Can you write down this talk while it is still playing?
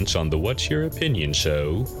On the What's Your Opinion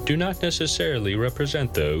show do not necessarily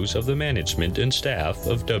represent those of the management and staff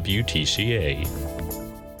of WTCA.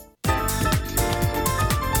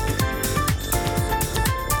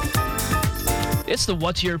 It's the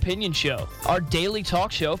What's Your Opinion show, our daily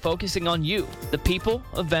talk show focusing on you, the people,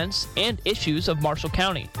 events, and issues of Marshall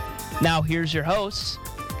County. Now here's your hosts,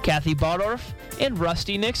 Kathy Bardorf and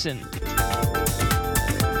Rusty Nixon.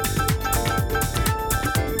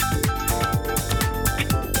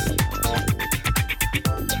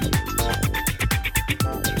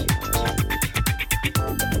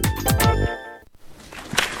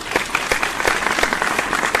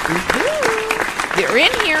 They're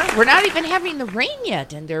in here. We're not even having the rain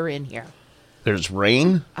yet, and they're in here. There's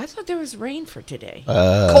rain? I thought there was rain for today.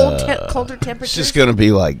 Colder temperatures. It's just going to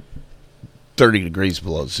be like 30 degrees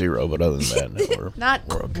below zero, but other than that,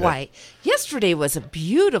 we're okay. Quite. Yesterday was a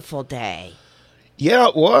beautiful day. Yeah,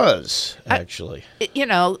 it was, actually.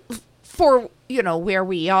 For where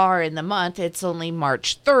we are in the month, it's only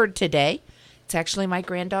March 3rd today. It's actually my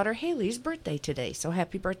granddaughter Haley's birthday today. So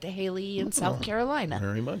happy birthday, Haley, in South Carolina.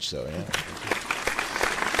 Very much so, yeah.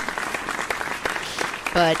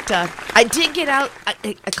 But I did get out.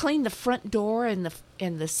 I cleaned the front door and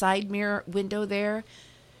the side mirror window there.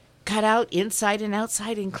 Got out inside and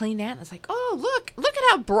outside and cleaned that. And I was like, oh, look at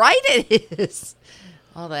how bright it is.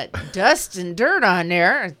 All that dust and dirt on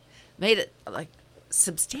there made it like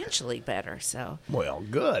substantially better. So well,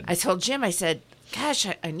 good. I told Jim, I said, gosh,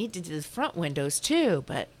 I need to do the front windows too,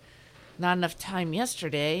 but not enough time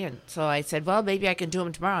yesterday. And so I said, well, maybe I can do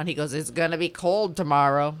them tomorrow. And he goes, it's going to be cold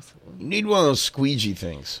tomorrow. You need one of those squeegee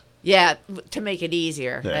things. Yeah, to make it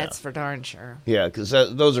easier. Yeah. That's for darn sure. Yeah, because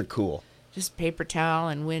those are cool. Just paper towel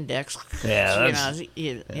and Windex.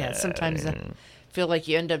 Yeah, sometimes I feel like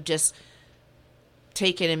you end up just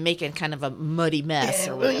taking and making kind of a muddy mess.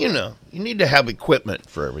 Yeah, or well, whatever. you need to have equipment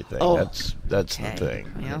for everything. Oh, that's okay. the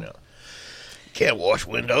thing. Well. Can't wash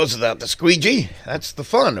windows without the squeegee. That's the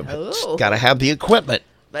fun of it. Oh. Got to have the equipment.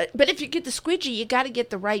 But if you get the squeegee, you got to get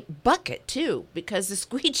the right bucket too, because the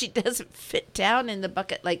squeegee doesn't fit down in the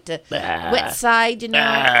bucket like the wet side,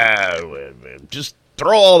 Just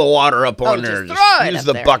throw all the water up on there. Just throw it use up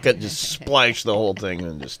the there. bucket, just splash the whole thing,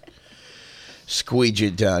 and just squeegee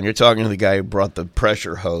it down. You're talking to the guy who brought the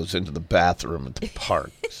pressure hose into the bathroom at the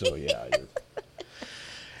park. So yeah.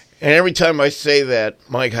 And every time I say that,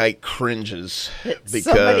 Mike Hike cringes because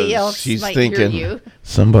somebody else he's might thinking hear you.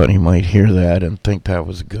 Somebody might hear that and think that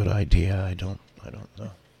was a good idea. I don't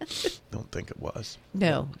know. Don't think it was.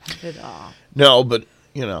 No, not at all. No, but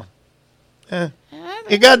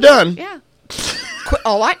it got done. Yeah,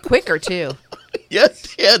 a lot quicker too.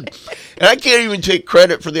 Yes, it did. And I can't even take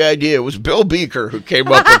credit for the idea. It was Bill Beaker who came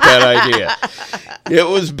up with that idea. It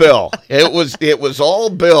was Bill. It was all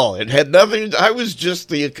Bill. It had nothing. I was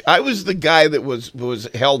the guy that was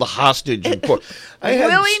held hostage in court.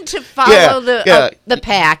 Willing to follow the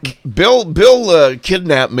pack. Bill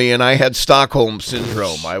kidnapped me, and I had Stockholm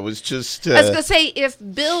syndrome. I was just. I was gonna say, if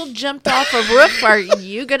Bill jumped off a roof, are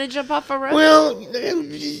you gonna jump off a roof? Well.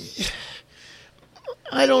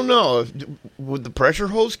 I don't know. Would the pressure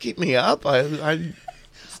hose keep me up? I've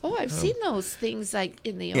seen those things like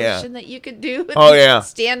in the ocean that you could do. Oh, yeah.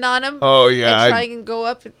 Stand on them. Oh, yeah. And try and go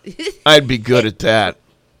up. I'd be good at that.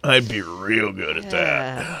 I'd be real good at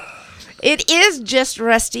that. It is just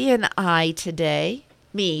Rusty and I today.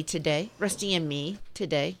 Me today. Rusty and me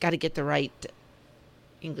today. Got to get the right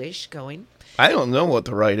English going. I don't know what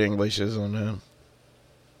the right English is on that.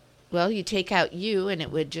 Well, you take out you, and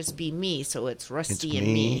it would just be me, so it's Rusty and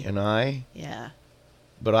me. It's me and I. Yeah.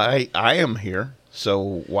 But I am here,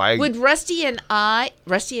 so why... Would Rusty and I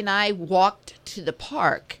walked to the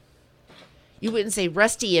park. You wouldn't say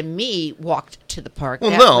Rusty and me walked to the park.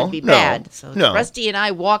 Well, that would be bad. So it's no. Rusty and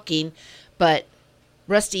I walking, but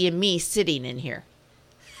Rusty and me sitting in here.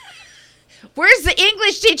 Where's the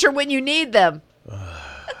English teacher when you need them?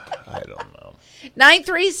 I don't know.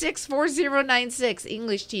 936-4096.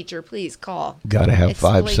 English teacher, please call. Got to have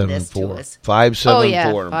Explain 574. this to us. 574. Oh,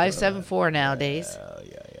 yeah. 574 nowadays.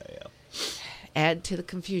 Yeah. Add to the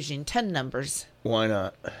confusion 10 numbers Why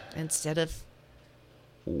not? instead of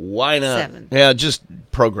Why not? 7. Yeah, just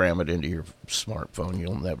program it into your smartphone.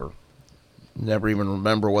 You'll never even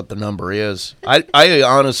remember what the number is. I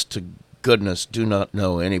honest to goodness, do not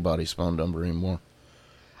know anybody's phone number anymore.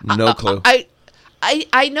 No clue. I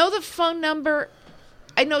know the phone number.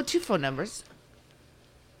 I know 2 phone numbers.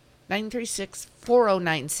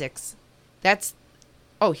 936-4096. That's,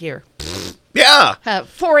 here. Yeah.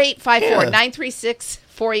 4854. Yeah.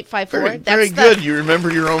 936-4854. Very good. You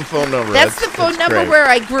remember your own phone number. That's the phone number great. where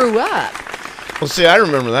I grew up. Well, see, I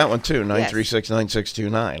remember that one too.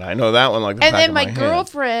 936-9629. I know that one like the And back then of my hand.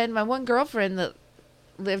 girlfriend, my one girlfriend that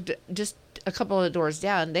lived just a couple of doors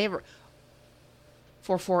down, they were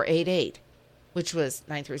 4488, which was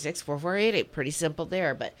 936-4488. Pretty simple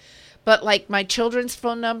there, but like my children's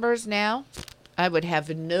phone numbers now, I would have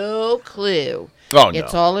no clue. Oh, no.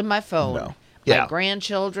 It's all in my phone. No. Yeah. My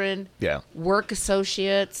grandchildren, Yeah. work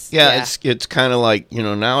associates. Yeah, it's kind of like,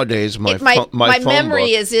 nowadays my phone memory book,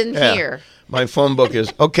 is in here. My phone book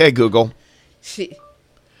is, okay, Google,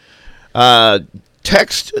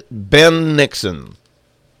 text Ben Nixon.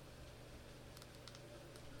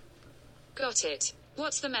 Got it.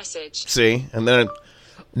 What's the message? See? And then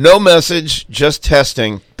no message, just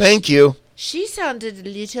testing. Thank you. She sounded a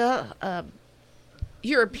little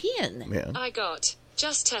European. Yeah. I got.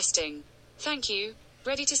 Just testing. Thank you.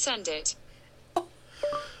 Ready to send it.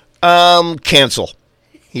 Cancel.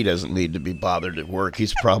 He doesn't need to be bothered at work.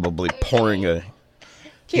 He's probably pouring a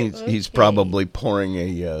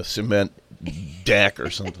cement deck or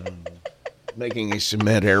something. Making a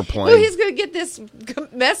cement airplane. Well, he's gonna get this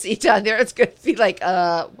messy down there. It's gonna be like,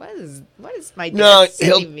 what is my dad No,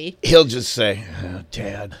 sending me? he'll just say, oh,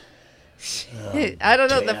 Dad. I don't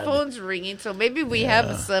know. The Dad. phone's ringing, so maybe we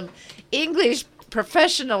have some English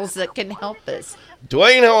professionals that can help us.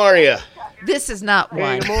 Dwayne, how are you? This is not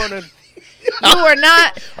one. Good morning. You are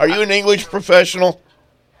not. Are you an English professional?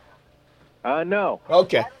 No.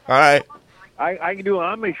 Okay. All right. I can do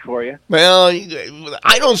Amish for you. Well,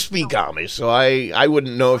 I don't speak Amish, so I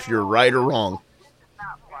wouldn't know if you're right or wrong.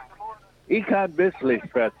 Ich kann bisschen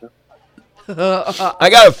sprechen. I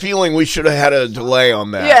got a feeling we should have had a delay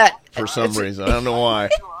on that Yeah. for some reason. I don't know why.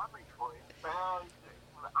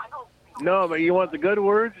 No, but you want the good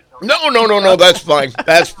words? No. That's fine.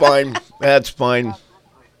 That's fine.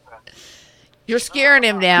 You're scaring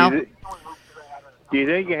him now. Do you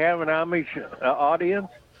think you have an Amish audience?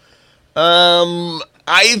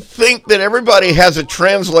 I think that everybody has a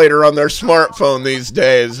translator on their smartphone these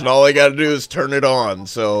days, and all they got to do is turn it on.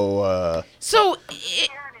 So, So,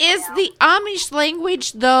 is the Amish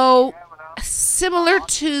language though similar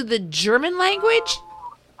to the German language?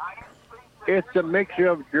 It's a mixture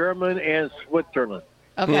of German and Switzerland.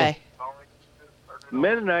 Okay.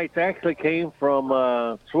 Mennonites actually came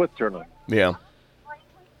from Switzerland. yeah.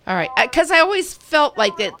 All right. Because I always felt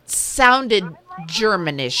like it sounded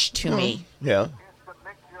Germanish to me. Yeah.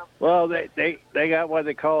 Well, they got what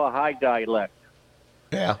they call a high dialect.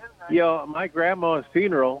 Yeah. My grandma's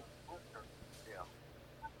funeral,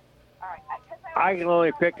 I can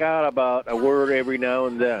only pick out about a word every now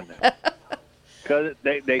and then. Because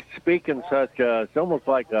they speak in such it's almost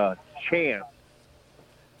like a chant.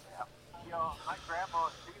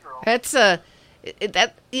 That's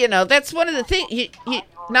that's one of the things you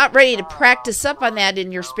not ready to practice up on that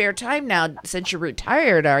in your spare time now since you're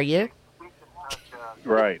retired, are you?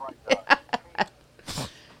 Right.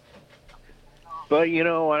 But,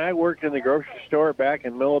 when I worked in the grocery store back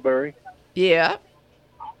in Middlebury, Yeah.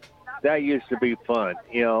 that used to be fun.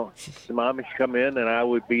 Some Amish come in, and I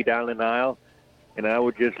would be down the aisle, and I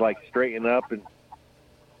would just, straighten up and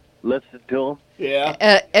listen to them.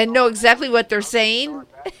 Yeah. And know exactly what they're saying.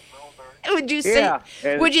 Would you say? Yeah,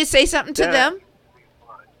 and Would you say something to them?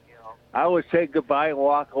 I would say goodbye and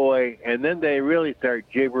walk away, and then they really start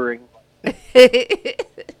gibbering.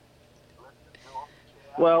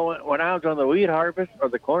 Well, when I was on the wheat harvest or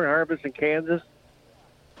the corn harvest in Kansas,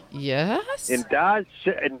 Yes. in Dodge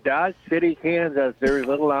City, Kansas, there's a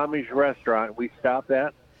little Amish restaurant. We stopped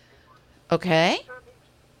at, Okay.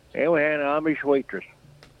 and we had an Amish waitress.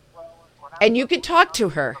 And you could talk to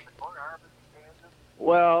her.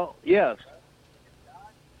 Well, yes.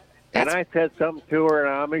 And That's- I said something to her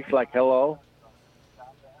in Amish, like hello.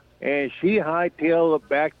 And she hightailed it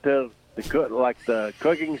back to the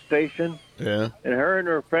cooking station. Yeah. And her and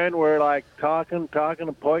her friend were talking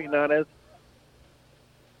and pointing at us.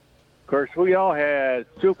 Of course, we all had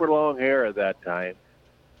super long hair at that time.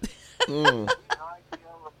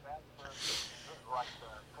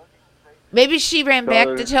 Maybe she ran back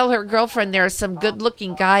So- to tell her girlfriend there's some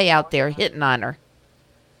good-looking guy out there hitting on her.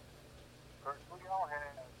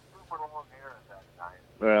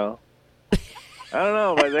 Well, I don't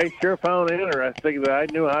know, but they sure found it interesting that I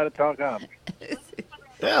knew how to talk Amish.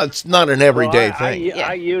 Yeah, it's not an everyday Well, thing.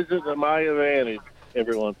 I use it to my advantage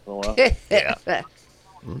every once in a while. Yeah.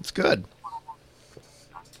 It's good.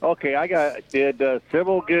 Okay, did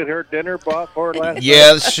Sybil get her dinner bought for her last night?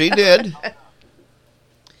 Yes, she did.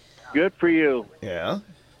 Good for you. Yeah.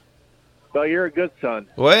 So you're a good son.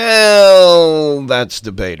 Well, that's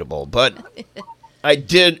debatable, but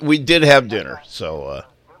we did have dinner, so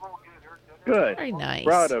Good. Very nice.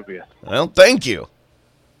 Proud of you. Well, thank you.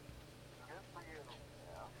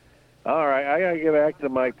 All right, I gotta get back to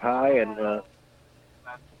my pie and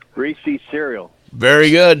Reese's cereal. Very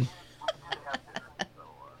good. All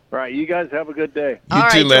right, you guys have a good day. You All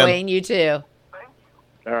too, right, man. Dwayne, you too.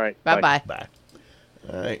 All right. Bye-bye. Bye.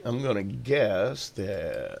 All right, I'm going to guess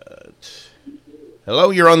that. Hello,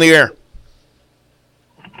 you're on the air.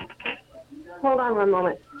 Hold on one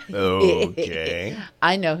moment. Okay.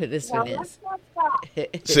 I know who this one is.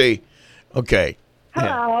 See, okay.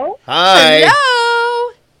 Hello. Hi.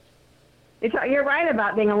 Hello. You're right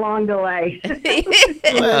about being a long delay.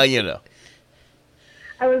 Well, you know.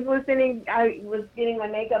 I was getting my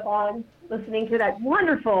makeup on, listening to that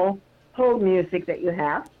wonderful hold music that you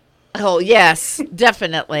have. Oh, yes,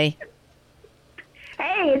 definitely.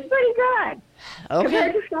 Hey, it's pretty good. Compared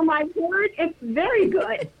Okay. to some I've heard, it's very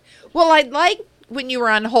good. Well, I'd like when you were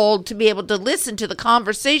on hold to be able to listen to the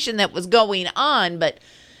conversation that was going on, but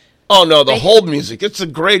Oh, no, the hold music. It's the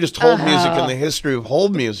greatest hold music in the history of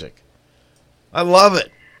hold music. I love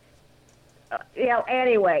it.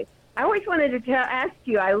 Anyway, I always wanted to ask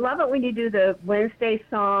you, I love it when you do the Wednesday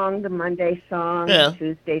song, the Monday song, Yeah. the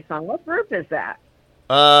Tuesday song. What group is that?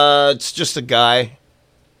 It's just a guy.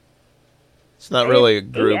 It's not really a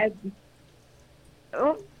group.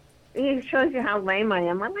 It shows you how lame I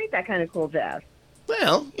am. I like that kind of cool jazz.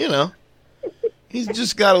 Well, you know, he's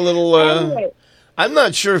just got a little. Anyway, I'm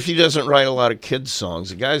not sure if he doesn't write a lot of kids' songs.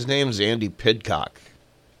 The guy's name's Andy Pidcock.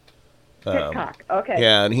 TikTok. Okay.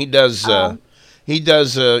 Yeah, and he does.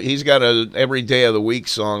 He's got a every day of the week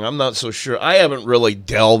song. I'm not so sure. I haven't really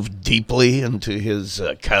delved deeply into his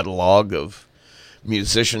catalog of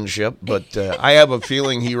musicianship, but I have a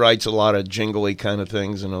feeling he writes a lot of jingly kind of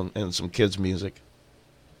things and some kids' music.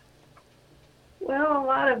 Well, a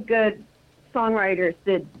lot of good songwriters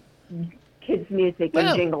did kids' music Yeah.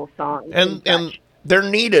 and jingle songs. And such. they're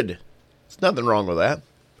needed. There's nothing wrong with that.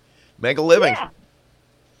 Make a living. Yeah.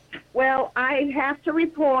 Well, I have to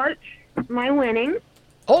report my winnings.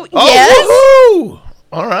 oh, Oh, yes. woohoo!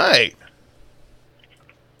 All right.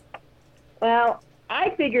 Well, I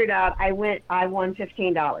figured out I won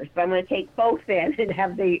 $15, but I'm going to take both in and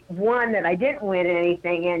have the one that I didn't win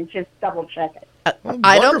anything and just double check it. I don't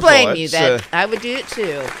Wonderful. blame you. That's, That I would do it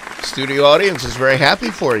too. Studio audience is very happy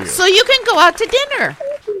for you. So you can go out to dinner.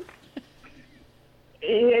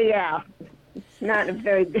 Yeah, not a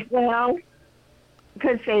very good. Well,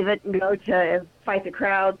 could save it and go to Fight the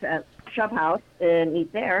Crowds at Chop House and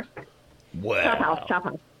eat there. Wow. Chop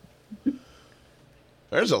House.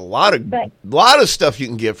 There's a lot of stuff you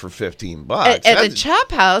can get for $15. At the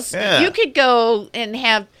Chop House, Yeah. you could go and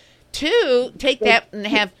have take that and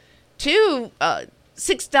have two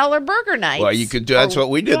 $6 burger nights. Well, you could do. That's what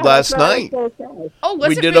we did Yeah, last that's what I was night. gonna say. Oh, was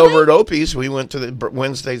We it did really? over at Opie's. We went to the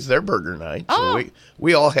Wednesdays, their burger night. So Oh.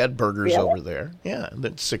 we all had burgers Really? over there. Yeah, and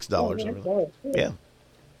then $6 over there. Yeah.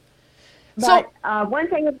 But one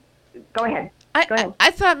thing. Go ahead. Go ahead. I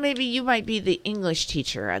thought maybe you might be the English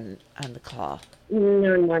teacher on the call.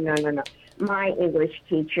 No. My English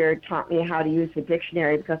teacher taught me how to use the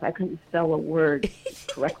dictionary because I couldn't spell a word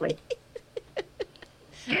correctly.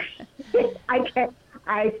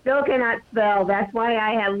 I still cannot spell. That's why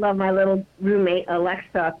I love my little roommate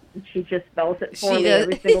Alexa. She just spells it for me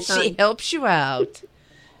every single time. She helps you out.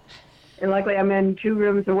 And luckily, I'm in 2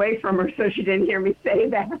 rooms away from her, so she didn't hear me say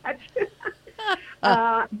that.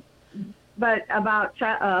 But about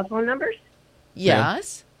phone numbers,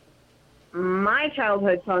 Yes. my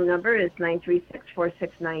childhood phone number is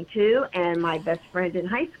 936-4692, and my best friend in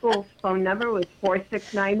high school's phone number was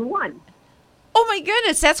 4691. Oh my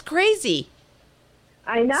goodness, that's crazy.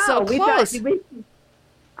 I know. So close.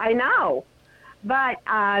 I know. But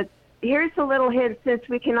here's a little hint, since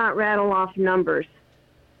we cannot rattle off numbers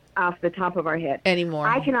off the top of our head. Anymore.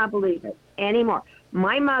 I cannot believe it anymore.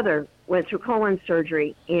 My mother went through colon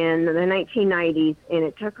surgery in the 1990s, and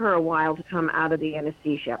it took her a while to come out of the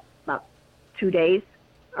anesthesia, about 2 days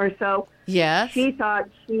or so. Yes. She thought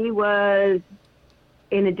she was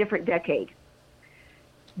in a different decade.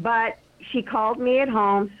 But she called me at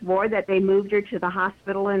home, swore that they moved her to the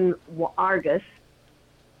hospital in Argus,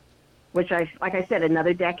 which like I said,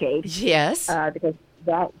 another decade. Yes. Because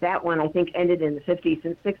that one I think ended in the 50s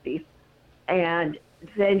and 60s. And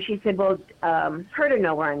then she said, well, Herta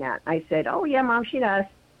know where I'm at. I said, oh, yeah, Mom, she does.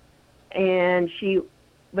 And she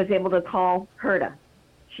was able to call Herta.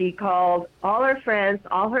 She called all her friends,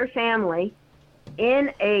 all her family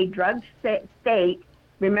in a drugged state,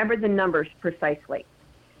 remembered the numbers precisely.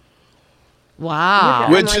 Wow.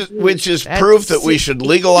 Which is That's- proof that we should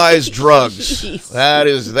legalize drugs. Jeez.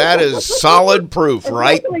 That is solid proof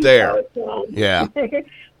right there. Yeah.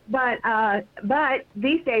 But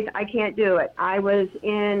these days I can't do it. I was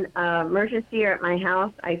in emergency at my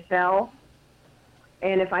house. I fell,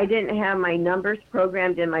 and if I didn't have my numbers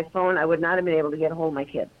programmed in my phone, I would not have been able to get a hold of my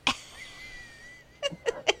kids.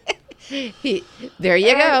 There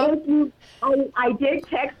you go. I did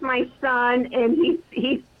text my son, and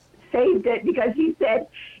he saved it because he said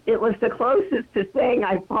it was the closest to saying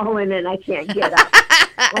I've fallen and I can't get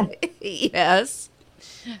up. Yes.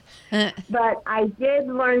 But I did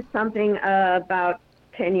learn something about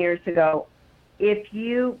 10 years ago. If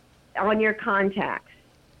you, on your contacts,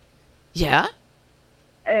 Yeah.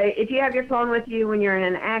 If you have your phone with you when you're in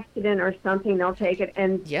an accident or something, they'll take it,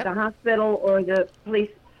 and Yep. the hospital or the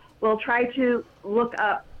police will try to look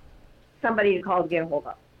up somebody to call to get a hold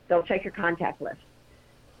of. They'll check your contact list.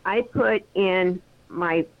 I put in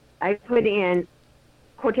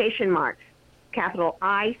quotation marks, capital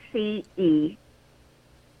ICE,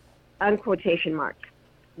 unquotation marks.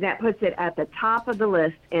 That puts it at the top of the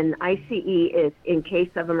list, and ICE is in case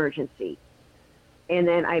of emergency. And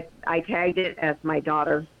then I tagged it as my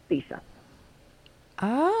daughter, Lisa.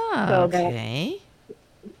 Ah, So that- okay.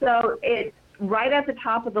 So it's right at the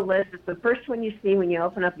top of the list. It's the first one you see when you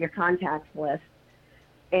open up your contacts list.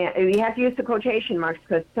 And you have to use the quotation marks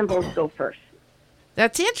because symbols go first.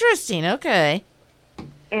 That's interesting. Okay.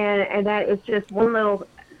 And that is just one little,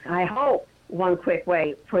 I hope, one quick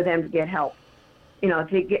way for them to get help,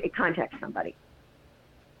 to contact somebody.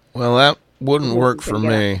 Well, that wouldn't work for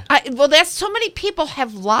me. Well, that's so many people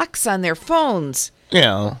have locks on their phones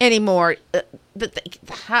Yeah. anymore.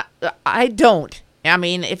 I don't. I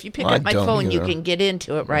mean, if you pick I up my don't phone, you either. can get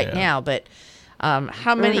into it right Yeah. now. But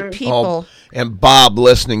how many people? Oh, and Bob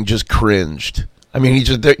listening just cringed. I mean, he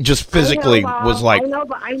just physically I know, Bob. was like, I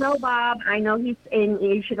know, Bob. I know and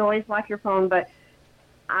you should always lock your phone, but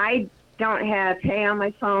I don't have Pay on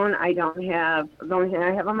my phone. The only thing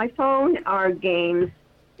I have on my phone are games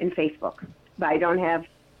and Facebook, but I don't have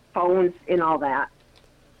phones and all that.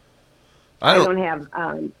 I I don't. don't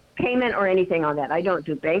have payment or anything on that. I don't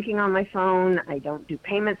do banking on my phone. I don't do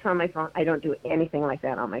payments on my phone. I don't do anything like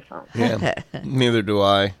that on my phone. Yeah, neither do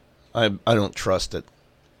I. I don't trust it.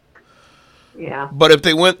 Yeah. But if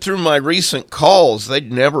they went through my recent calls,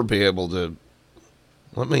 they'd never be able to.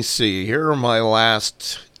 Let me see. Here are my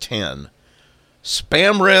last 10.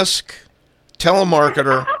 Spam risk,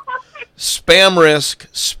 telemarketer, spam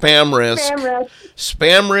risk, spam risk, Spam risk.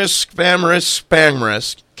 spam risk, spam risk, spam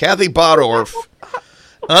risk, Kathy Bodorf,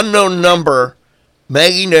 unknown number,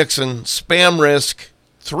 Maggie Nixon, spam risk,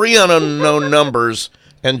 3 unknown numbers,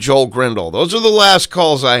 and Joel Grindle. Those are the last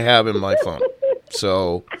calls I have in my phone.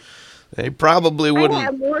 So they probably I wouldn't.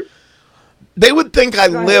 have more. They would think I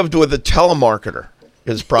lived with a telemarketer.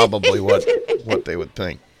 Is probably what they would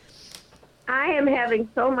think. I am having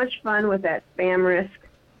so much fun with that spam risk.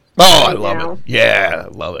 Oh, I Right love now. it. Yeah, I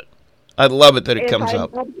love it. I love it that it comes up.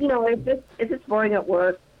 If it's boring at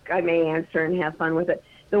work, I may answer and have fun with it.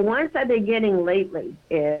 The ones I've been getting lately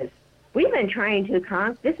is we've been trying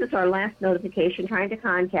to this is our last notification, trying to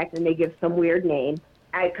contact, and they give some weird name,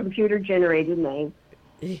 a computer-generated name.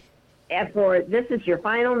 And for this is your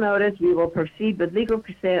final notice, we will proceed with legal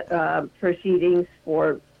proceedings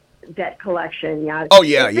for debt collection. Yada. Oh,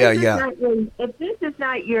 yeah, If yeah, this is yeah. not if this is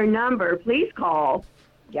not your number, please call.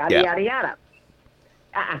 Yada Yeah. yada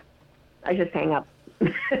yada. I just hang up.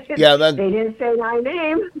 Yeah, they didn't say my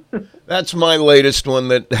name. That's my latest one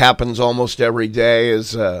that happens almost every day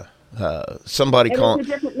is somebody And calling. it's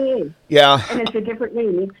a different name. Yeah, And it's a different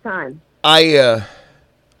name each time.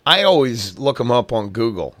 I always look them up on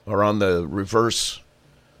Google or on the reverse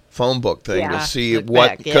phone book thing Yeah. to see Look what,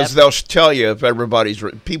 back, because yep. they'll tell you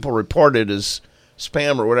if people report it as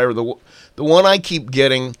spam or whatever. The one I keep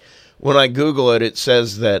getting when I Google it, it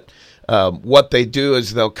says that what they do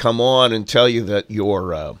is they'll come on and tell you that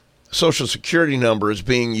your Social Security number is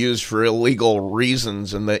being used for illegal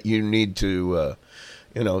reasons and that you need to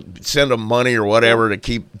send them money or whatever to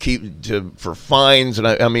keep for fines. And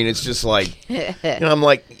I mean, it's just like, I'm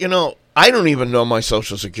like, I don't even know my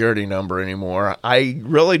Social Security number anymore. I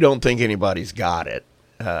really don't think anybody's got it.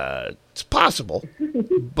 It's possible,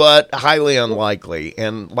 but highly unlikely.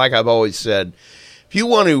 And like I've always said, if you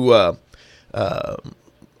want to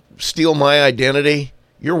steal my identity,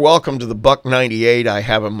 you're welcome to the $1.98 I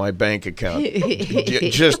have in my bank account.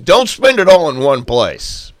 Just don't spend it all in one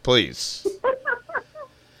place, please.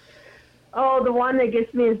 Oh, the one that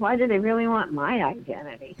gets me is why do they really want my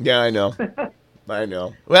identity? Yeah, I know. I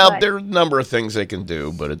know. Well, But- there are a number of things they can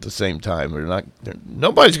do, but at the same time,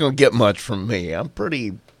 nobody's going to get much from me. I'm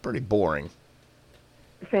pretty boring.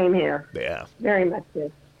 Same here. Yeah. Very much so.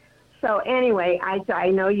 So anyway, I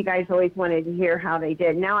know you guys always wanted to hear how they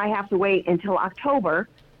did. Now I have to wait until October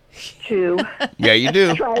to Yeah, you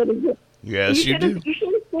do. try it again. Yes, you do. You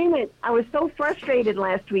should have seen it. I was so frustrated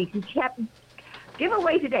last week. You kept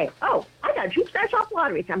giveaway today. Oh, I got 2 scratch-off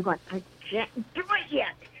lotteries. I'm going, I can't do it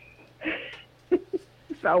yet.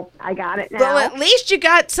 So I got it now. Well, at least you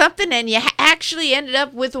got something, and you actually ended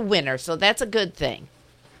up with a winner, so that's a good thing.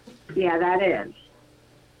 Yeah, that is.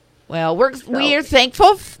 Well, we are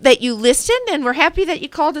thankful that you listened, and we're happy that you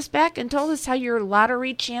called us back and told us how your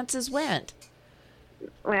lottery chances went.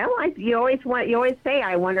 Well, you always say,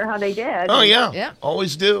 I wonder how they did. Oh, yeah. Yeah.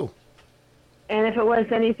 Always do. And if it was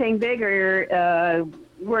anything bigger,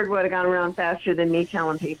 word would have gone around faster than me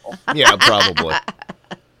telling people. Yeah, probably.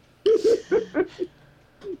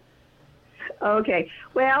 Okay.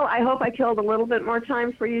 Well, I hope I killed a little bit more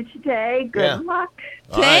time for you today. Good Yeah. luck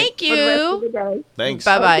All Thank for the rest of you. the day. Thanks.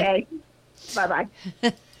 Bye-bye. Okay. Bye-bye.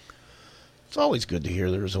 It's always good to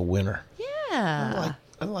hear there's a winner. Yeah.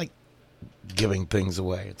 I like giving things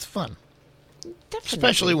away. It's fun. Definitely.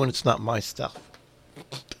 Especially when it's not my stuff.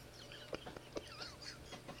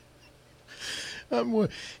 You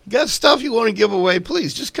got stuff you want to give away,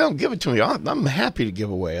 please just come give it to me. I'm happy to give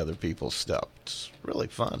away other people's stuff. It's really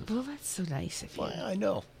fun. Well, that's so nice of you. Well, I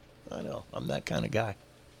know. I'm that kind of guy.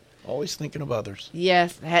 Always thinking of others.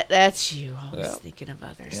 Yes, that's you. Always Yeah. thinking of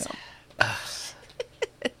others. Yeah.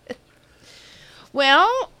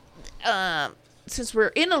 Well, since we're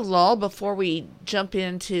in a lull before we jump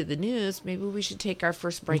into the news, maybe we should take our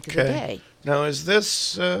first break of the day. Now, is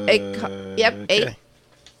this... Yep.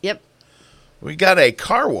 Yep. We got a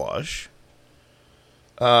car wash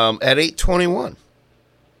at 821.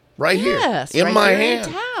 Right Yes, here. In right my here hand.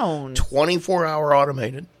 in town. 24-hour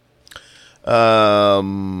automated.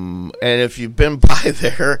 And if you've been by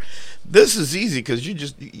there, this is easy because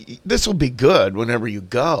this will be good whenever you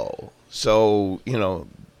go. So,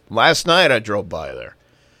 last night I drove by there.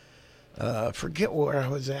 Forget where I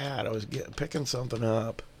was at. I was picking something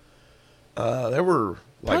up. There were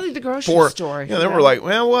like Probably the grocery store. Yeah, they were like,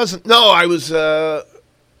 well, it wasn't. No, I was. No,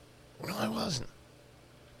 I wasn't.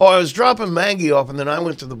 Oh, I was dropping Maggie off, and then I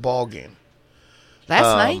went to the ball game.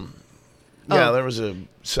 Last night? Yeah, Oh. there was a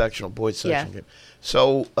boys section Yeah. game.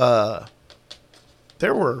 So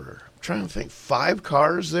there were, I'm trying to think, 5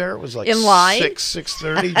 cars there. It was like In line?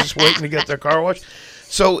 6:30, just waiting to get their car washed.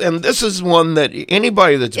 So, and this is one that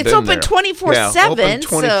anybody that's It's been open there. 24/7, Yeah, open so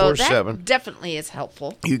 24/7. that definitely is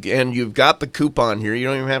helpful. And you've got the coupon here. You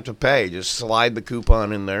don't even have to pay. Just slide the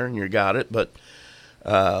coupon in there, and you got it. But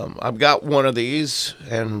I've got one of these,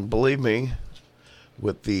 and believe me,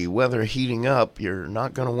 with the weather heating up, you're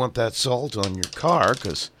not going to want that salt on your car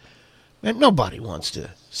because nobody wants to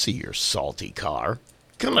see your salty car.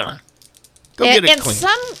 Come on. Go get it And clean.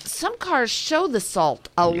 some cars show the salt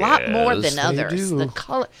a lot more Yes, than they others. do. The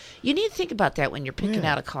color. You need to think about that when you're picking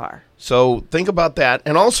out a car. So think about that.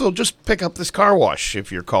 And also just pick up this car wash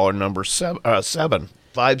if you're caller number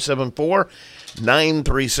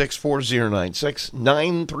 574-936-4096.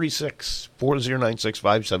 936-4096,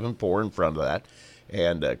 574 in front of that.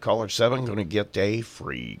 And caller 7 going to get a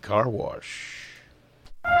free car wash.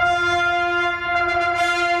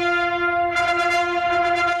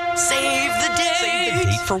 Save the day. Save the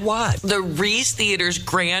date for what? The Reese Theater's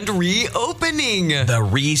grand reopening. The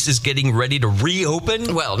Reese is getting ready to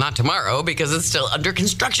reopen? Well, not tomorrow because it's still under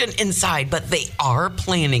construction inside, but they are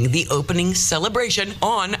planning the opening celebration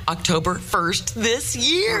on October 1st this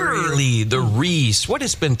year. Really? The Reese? What,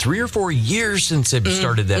 it's been 3 or 4 years since they've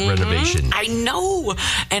started that renovation. I know.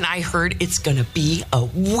 And I heard it's going to be a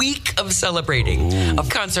week of celebrating. A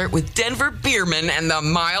concert with Denver Bierman and the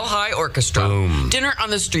Mile High Orchestra. Boom. Dinner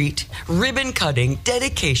on the street, ribbon cutting,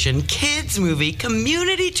 dedication, kids movie,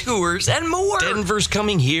 community tours, and more. Denver's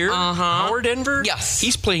coming here? Uh-huh. Howard Denver? Yes.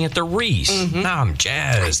 He's playing at the Reese. Now I'm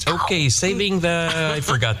jazzed. Okay, saving the... I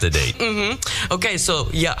forgot the date. Okay, so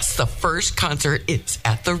yes, the first concert is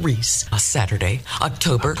at the Reese, a Saturday,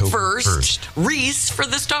 October 1st. Reese for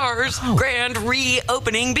the Stars. Grand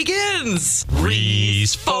reopening begins.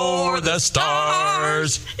 Reese for the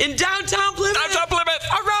stars. In downtown Plymouth. Downtown Plymouth.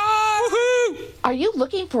 All right. Woohoo! Are you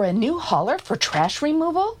looking for a new hauler for trash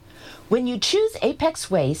removal? When you choose Apex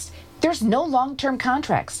Waste, there's no long-term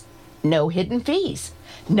contracts, no hidden fees,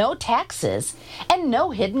 no taxes, and no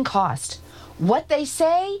hidden cost. What they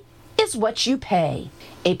say is what you pay.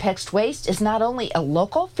 Apex Waste is not only a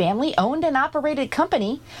local, family-owned and operated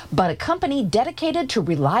company, but a company dedicated to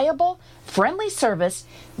reliable, friendly service,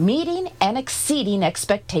 meeting and exceeding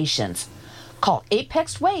expectations. Call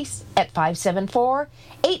Apex Waste at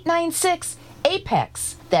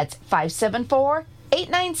 574-896-APEX. That's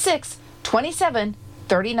 574-896-2727.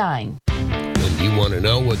 3839. When you want to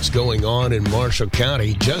know what's going on in Marshall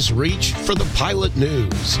County, just reach for the Pilot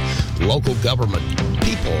News. Local government,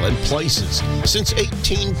 people, and places. Since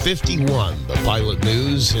 1851, the Pilot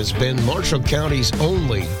News has been Marshall County's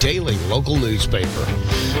only daily local newspaper.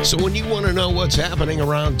 So when you want to know what's happening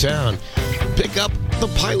around town, pick up the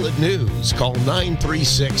Pilot News. Call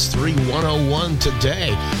 936-3101 today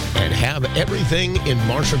and have everything in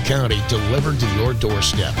Marshall County delivered to your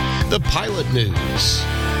doorstep. The Pilot News.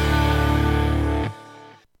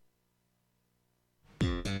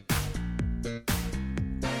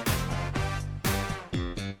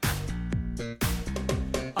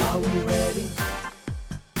 Are we ready?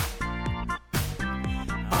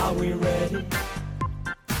 Are we ready?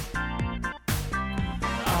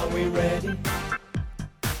 Are we ready?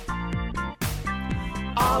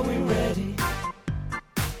 Are we ready?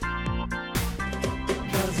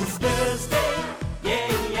 Because it's Thursday,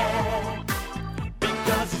 yeah, yeah.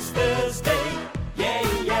 Because it's Thursday,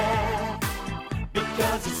 yeah, yeah.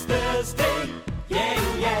 Because it's Thursday,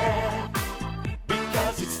 yeah, yeah.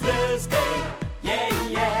 Because it's Thursday, yeah,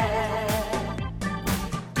 yeah.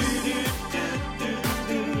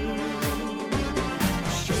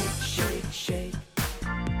 Shake, shake, shake.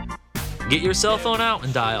 Get your cell phone out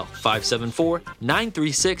and dial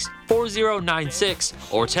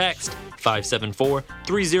 574-936-4096 or text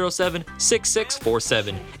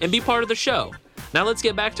 574-307-6647 and be part of the show. Now let's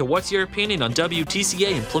get back to what's your opinion on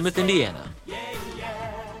WTCA in Plymouth, Indiana.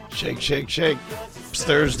 Shake, shake, shake. It's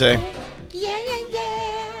Thursday. Yeah, yeah,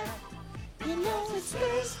 yeah. You know it's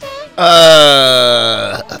Thursday.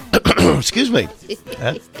 Excuse me.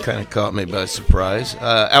 That kind of caught me by surprise.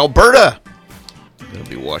 Alberta. Going to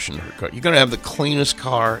be washing her car. You're going to have the cleanest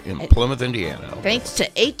car in Plymouth, Indiana. Thanks to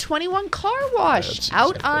 821 Car Wash. That's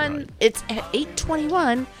Out exactly on, right. it's at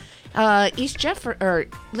 821 East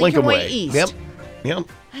Lincoln Way East. Yep. Yep.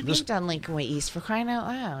 I've Just lived on Lincoln Way East for crying out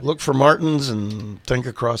loud. look for Martin's and think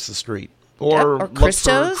across the street. Or, Yep, or look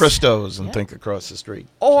Christo's. for Christo's and Yep. think across the street.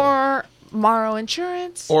 Or Morrow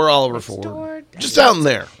Insurance. Or Oliver next Ford. door. Just out in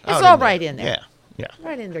there. It's Out all in right in there. Yeah. Yeah.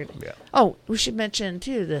 Right in there. Yeah. Oh, we should mention,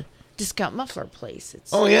 too, the Discount Muffler place.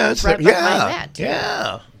 It's Oh, yeah. It's right there. behind Yeah. that, too.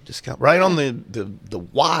 Yeah. Discount. Right on the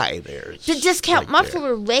Y there. It's The Discount right there.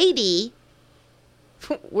 Muffler lady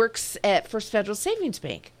works at First Federal Savings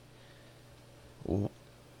Bank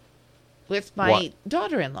with my What?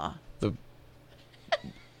 daughter-in-law.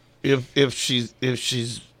 If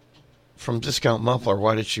she's from Discount Muffler,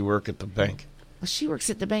 why did she work at the bank? Well, she works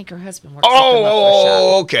at the bank. Her husband works at the muffler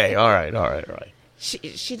Oh, shop. okay. All right.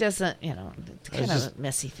 She doesn't, it's kind of a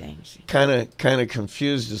messy thing. Kind of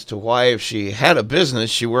confused as to why, if she had a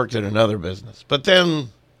business, she worked at another business. But then,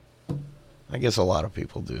 I guess a lot of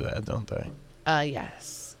people do that, don't they?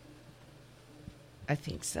 Yes. I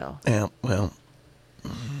think so. Yeah. Well,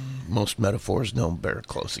 most metaphors don't bear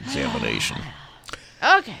close examination.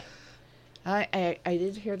 Okay. I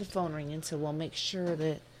did hear the phone ringing, so we'll make sure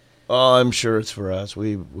that Oh, I'm sure it's for us.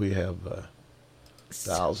 We have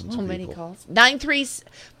thousands so of many people. calls.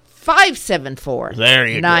 574. There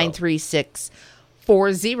you go.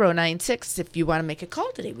 936-4096. If you want to make a call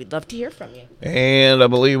today, we'd love to hear from you. And I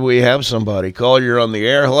believe we have somebody. Call, you're on the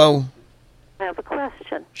air. Hello? I have a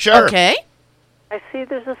question. Sure. Okay. I see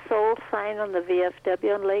there's a sold sign on the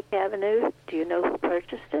VFW on Lake Avenue. Do you know who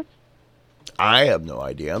purchased it? I have no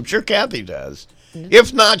idea. I'm sure Kathy does.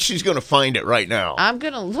 If not, she's going to find it right now. I'm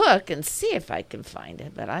going to look and see if I can find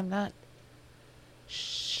it, but I'm not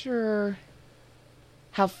sure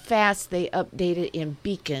how fast they update it in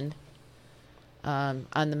Beacon on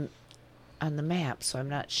the map, so I'm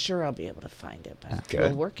not sure I'll be able to find it, but Okay.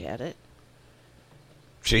 we'll work at it.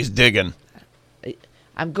 She's digging.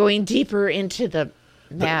 I'm going deeper into the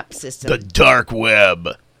map system. The dark web.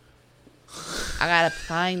 I gotta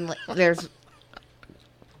find. There's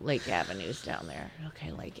Lake Avenue's down there.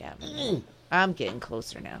 Okay, Lake Avenue. I'm getting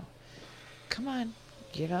closer now. Come on,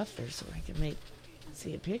 get off there so I can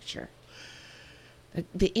see a picture.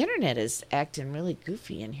 The internet is acting really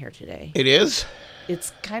goofy in here today. It is?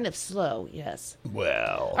 It's kind of slow, yes.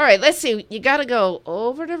 Well. All right, let's see. You got to go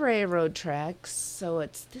over the railroad tracks. So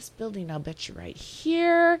it's this building, I'll bet you, right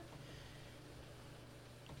here.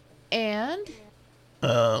 And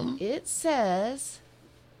it says,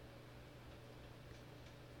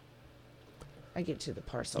 I get to the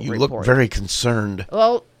parcel You report. look very concerned.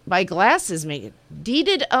 Well, my glasses make it.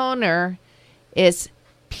 Deeded owner is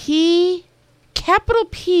capital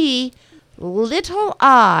P, little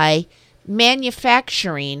I,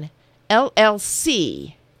 Manufacturing,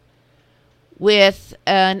 LLC. with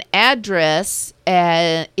an address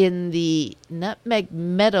in the Nutmeg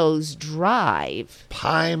Meadows Drive.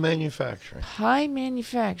 Pie Manufacturing. Pie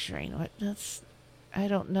Manufacturing. What? I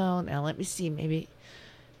don't know. Now let me see.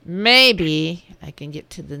 Maybe I can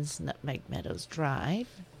get to this Nutmeg Meadows Drive.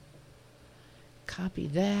 Copy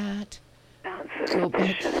that. Go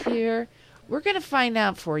back here. We're going to find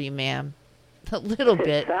out for you, ma'am. A little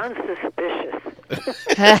bit. Sounds suspicious.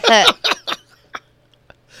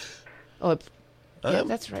 Yeah,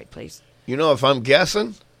 that's the right place. You know, if I'm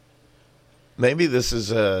guessing, maybe this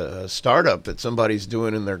is a startup that somebody's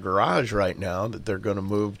doing in their garage right now that they're going to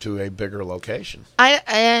move to a bigger location. I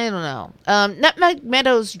don't know. Nutmeg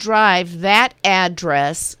Meadows Drive, that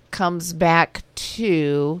address comes back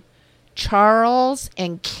to Charles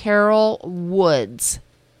and Carol Woods.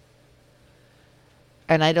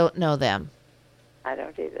 And I don't know them. I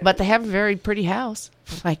don't either. But they have a very pretty house.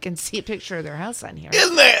 I can see a picture of their house on here.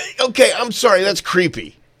 Isn't that okay? I'm sorry, that's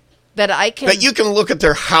creepy. That you can look at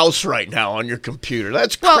their house right now on your computer.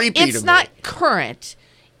 That's creepy to me. It's not current.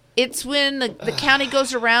 It's when the county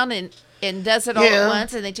goes around and does it all at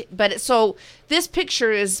once, and so this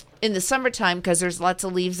picture is in the summertime because there's lots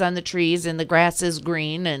of leaves on the trees and the grass is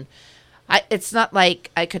green, and it's not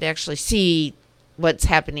like I could actually see what's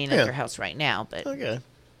happening at their house right now. But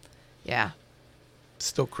yeah.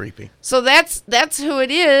 Still creepy. So that's who it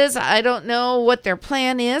is. I don't know what their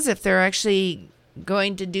plan is, if they're actually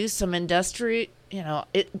going to do some industrial,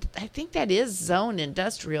 I think that is zone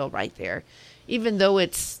industrial right there, even though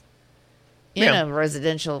it's in a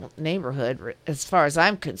residential neighborhood as far as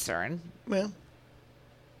I'm concerned. Well,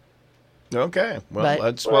 okay. Well,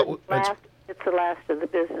 it's the last of the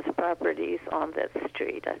business properties on that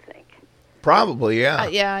street, I think. Probably, yeah.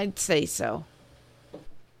 Yeah, I'd say so.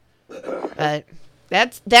 But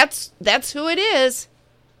that's who it is.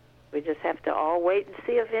 We just have to all wait and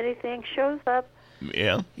see if anything shows up.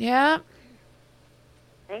 Yeah. Yeah.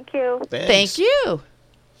 Thank you. Thanks. Thank you.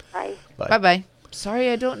 Bye. Bye.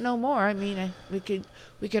 Sorry, I don't know more. I mean, we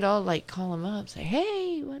could all call him up, say,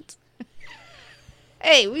 "Hey, what's?"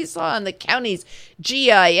 Hey, we saw on the county's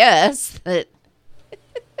GIS that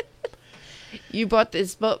you bought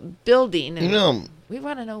this building, and we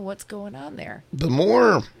want to know what's going on there. The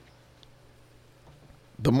more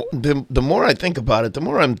I think about it, the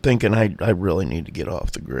more I'm thinking I really need to get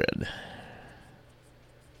off the grid.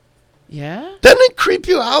 Yeah? Doesn't it creep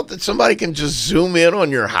you out that somebody can just zoom in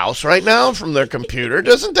on your house right now from their computer?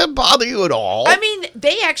 Doesn't that bother you at all? I mean,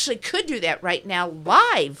 they actually could do that right now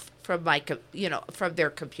live from from their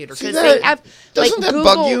computer, because they have Google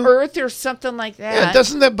bug you? Earth or something like that. Yeah,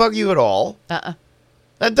 doesn't that bug you at all? That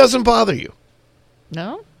doesn't bother you?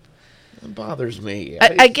 No? It bothers me.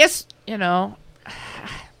 I guess,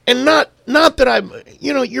 And not that I'm,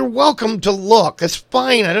 you're welcome to look. It's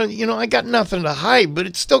fine. I got nothing to hide, but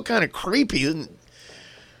it's still kind of creepy.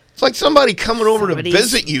 It's like somebody coming over to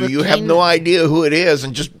visit you. You have no idea who it is,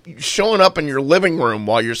 and just showing up in your living room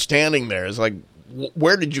while you're standing there. It's like,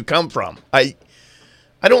 where did you come from? I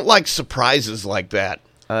don't like surprises like that.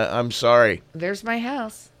 I'm sorry. There's my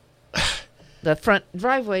house. The front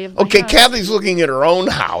driveway of my house. Okay, Kathy's looking at her own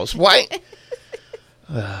house. Why?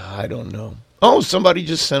 I don't know. Oh, somebody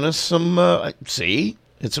just sent us some, see?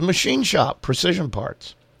 It's a machine shop, Precision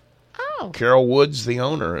Parts. Oh. Carol Woods, the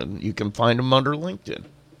owner, and you can find them under LinkedIn.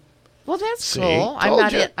 Well, that's See? cool.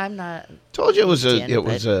 I'm not. Told you it was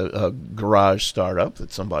a garage startup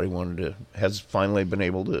that somebody has finally been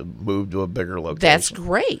able to move to a bigger location. That's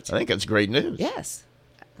great. I think it's great news. Yes.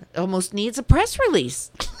 Almost needs a press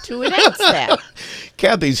release to announce that.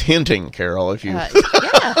 Kathy's hinting, Carol, if you... Yeah,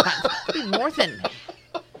 I'd be more than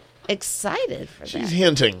excited for that. She's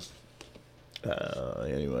hinting.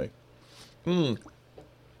 Anyway.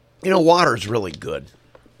 Water's really good.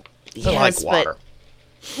 Yes, I like water.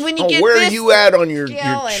 When you get where this are you at on your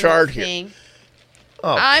chart thing, here?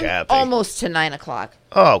 Oh, I'm Kathy. almost to 9 o'clock.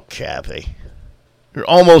 Oh, Kathy. You're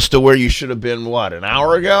almost to where you should have been, an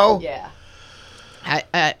hour ago? Yeah. I've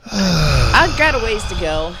got a ways to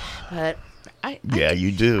go, but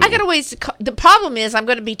you do. I got a ways to. The problem is I'm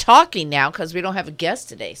going to be talking now because we don't have a guest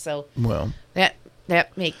today, so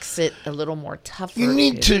that makes it a little more tougher. You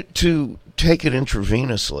need to take it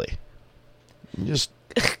intravenously. Just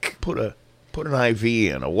put an IV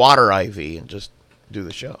in, a water IV, and just do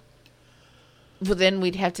the show. Well, then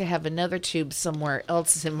we'd have to have another tube somewhere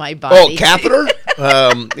else in my body. Oh, catheter?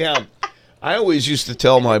 Yeah. I always used to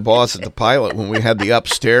tell my boss at the Pilot when we had the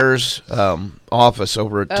upstairs office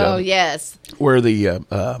over at yes, where the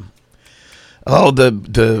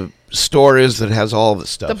store is that has all the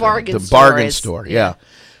stuff. The bargain store. Yeah.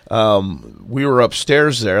 We were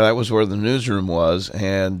upstairs there. That was where the newsroom was,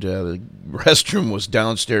 and the restroom was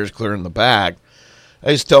downstairs, clear in the back. I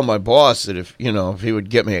used to tell my boss that if he would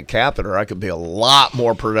get me a catheter, I could be a lot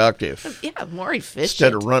more productive. Yeah, more efficient.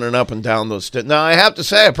 Instead of running up and down those steps. Now, I have to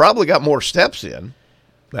say, I probably got more steps in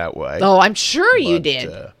that way. Oh, I'm sure you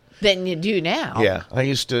did than you do now. Yeah, I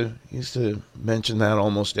used to mention that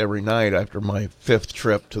almost every night after my 5th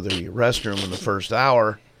trip to the restroom in the first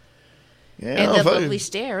hour. And the lovely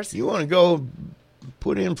stairs. You want to go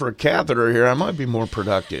put in for a catheter here, I might be more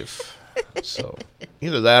productive. So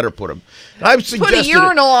either that or put a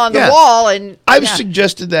urinal on the wall. And I've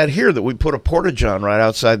suggested that here, that we put a porta-john right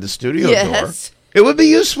outside the studio door. Yes. It would be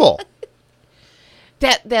useful.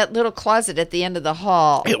 That little closet at the end of the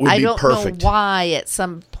hall. It would be perfect. know why at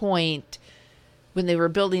some point when they were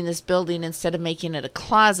building this building, instead of making it a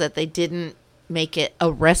closet, they didn't make it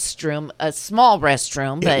a restroom, a small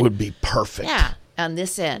restroom. But it would be perfect. Yeah, on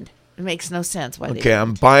this end. It makes no sense why they Okay,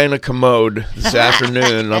 I'm buying a commode this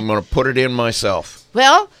afternoon, and I'm going to put it in myself.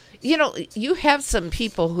 Well, you have some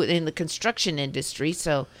people who in the construction industry,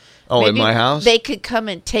 so in maybe my house? they could come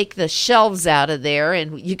and take the shelves out of there,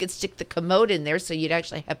 and you could stick the commode in there so you'd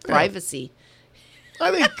actually have privacy.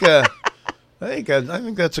 I think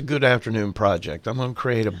that's a good afternoon project. I'm going to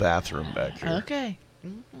create a bathroom back here. Okay.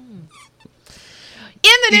 In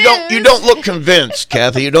the news. You don't look convinced,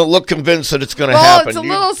 Kathy. You don't look convinced that it's going to happen. It's a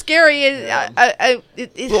little scary. I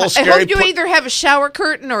hope you either have a shower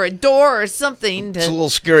curtain or a door or something. It's a little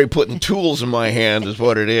scary putting tools in my hand is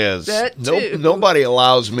what it is. That too. Nobody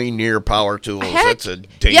allows me near power tools. That's a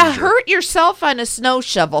danger. Yeah, hurt yourself on a snow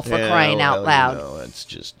shovel for crying out loud. No,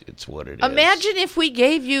 it's what it is. Imagine if we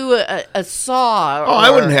gave you a saw. I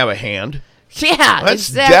wouldn't have a hand. Yeah, that's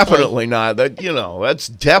exactly. Definitely not. That's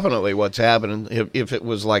definitely what's happening. If it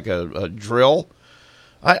was like a drill,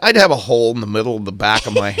 I'd have a hole in the middle of the back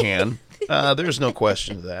of my hand. There's no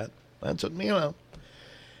question to that. That's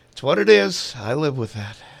it's what it is. I live with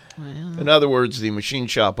that. Well. In other words, the machine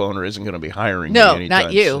shop owner isn't going to be hiring me anytime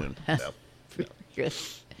not you. soon. No.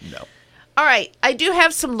 No. All right, I do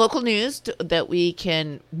have some local news that we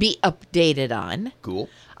can be updated on. Cool.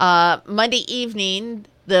 Monday evening,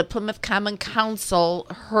 the Plymouth Common Council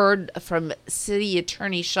heard from City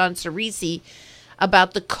Attorney Sean Cerisi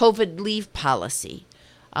about the COVID leave policy.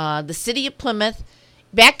 The City of Plymouth,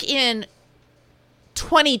 back in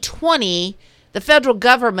 2020, the federal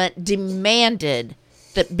government demanded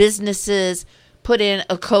that businesses put in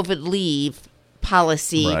a COVID leave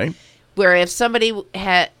policy, where if somebody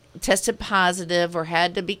had tested positive or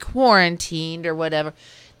had to be quarantined or whatever,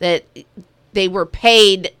 that they were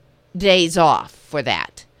paid days off for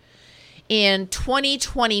that. In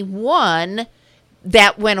 2021,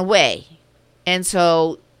 that went away. And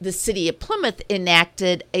so the City of Plymouth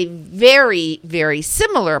enacted a very, very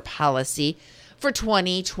similar policy for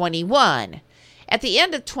 2021. At the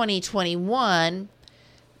end of 2021,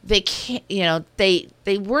 they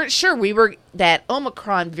weren't sure that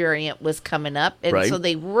Omicron variant was coming up, and so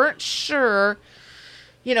they weren't sure,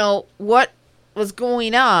 what was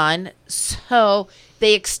going on. So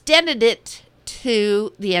they extended it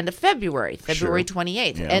to the end of February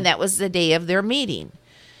 28th, and that was the day of their meeting.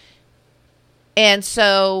 And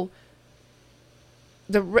so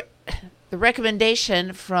the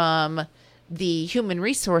recommendation from the human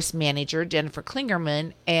resource manager, Jennifer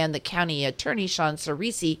Klingerman, and the county attorney, Sean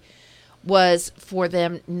Cerisi, was for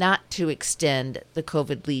them not to extend the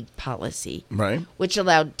COVID leave policy, which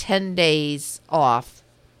allowed 10 days off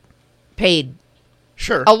paid,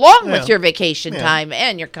 along with your vacation time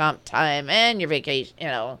and your comp time and your vacation,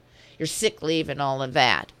 your sick leave and all of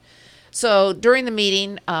that. So during the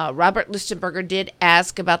meeting, Robert Lichtenberger did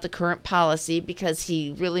ask about the current policy because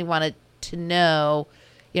he really wanted to know,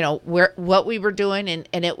 what we were doing,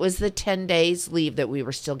 and it was the 10 days leave that we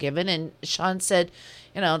were still given. And Sean said,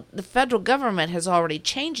 the federal government has already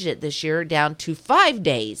changed it this year down to 5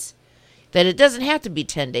 days, that it doesn't have to be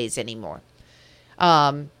 10 days anymore.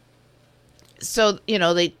 So,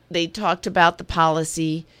 they talked about the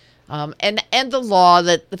policy and the law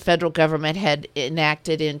that the federal government had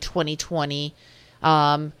enacted in 2020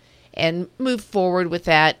 and moved forward with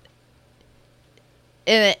that.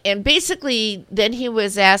 And basically, then he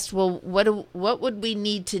was asked, well, what would we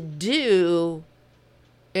need to do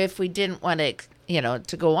if we didn't want to,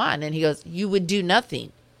 to go on? And he goes, you would do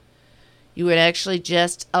nothing. You would actually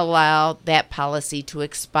just allow that policy to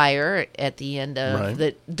expire at the end of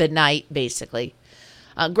the night, basically.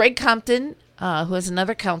 Greg Compton, who is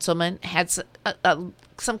another councilman, had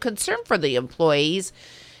some concern for the employees.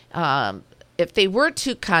 If they were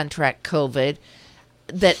to contract COVID,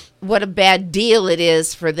 that what a bad deal it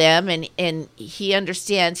is for them, and he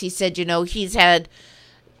understands. He said, he's had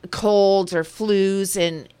colds or flus,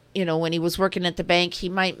 and when he was working at the bank, he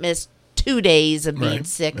might miss 2 days of being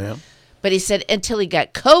sick. Yeah. But he said until he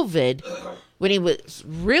got COVID, when he was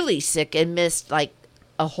really sick and missed like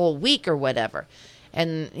a whole week or whatever,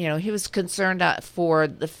 and he was concerned for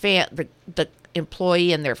the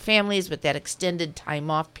employee and their families with that extended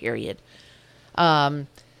time off period.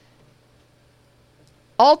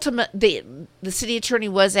 Ultimately, the city attorney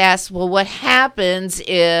was asked, well, what happens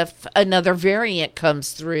if another variant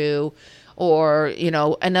comes through, or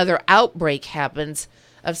another outbreak happens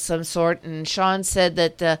of some sort? And Sean said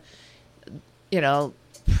that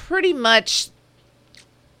pretty much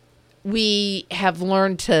we have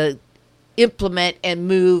learned to implement and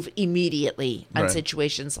move immediately on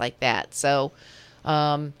situations like that. So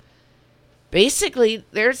basically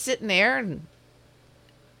they're sitting there, and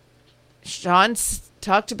Sean's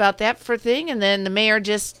talked about that for a thing, and then the mayor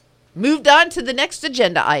just moved on to the next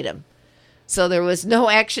agenda item. So there was no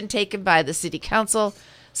action taken by the city council.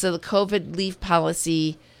 So the COVID leave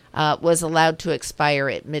policy was allowed to expire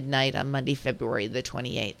at midnight on Monday, February the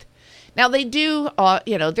 28th. Now they do,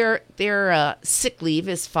 their sick leave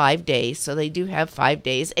is 5 days, so they do have 5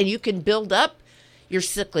 days, and you can build up your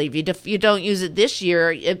sick leave. If you don't use it this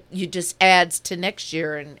year, you just adds to next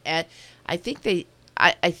year, and I think they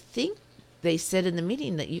said in the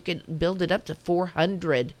meeting that you could build it up to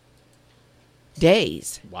 400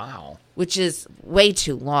 days. Wow, which is way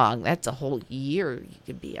too long. That's a whole year you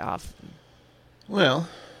could be off. Well,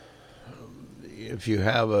 if you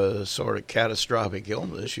have a sort of catastrophic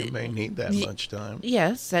illness, you may need that much time.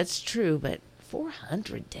 Yes, that's true, but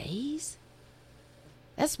 400 days?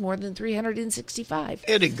 That's more than 365.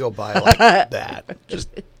 It'd go by like that, just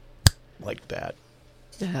like that.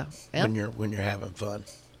 Yeah. When you're having fun.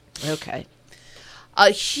 Okay. A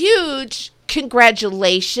huge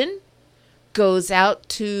congratulation goes out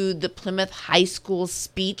to the Plymouth High School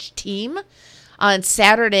speech team. On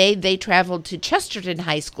Saturday, they traveled to Chesterton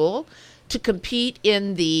High School to compete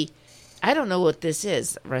in the, I don't know what this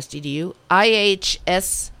is, Rusty, do you?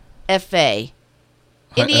 IHSFA.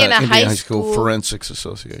 Indiana High School Forensics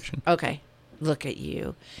Association. Okay, look at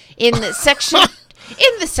you. In the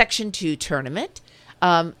Section 2 tournament,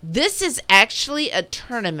 this is actually a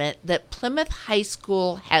tournament that Plymouth High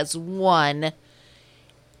School has won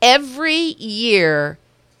every year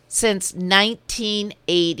since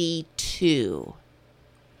 1982.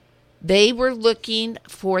 They were looking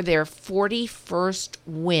for their 41st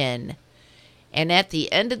win. And at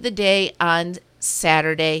the end of the day on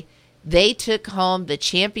Saturday, they took home the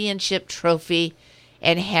championship trophy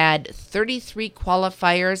and had 33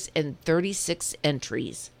 qualifiers and 36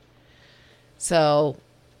 entries. So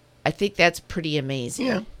I think that's pretty amazing.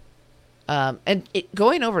 Yeah. And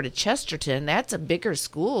going over to Chesterton, that's a bigger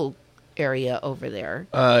school area over there.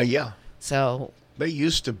 Yeah. So they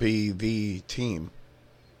used to be the team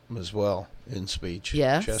as well in speech.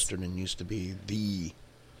 Yes. Chesterton used to be the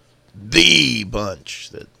bunch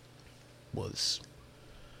that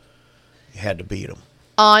had to beat them.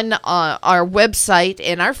 On our website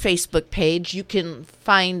and our Facebook page, you can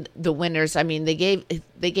find the winners. I mean, they gave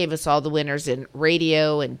us all the winners in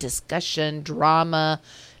radio and discussion, drama,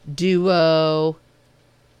 duo,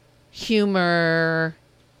 humor,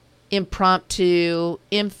 impromptu,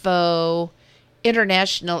 info,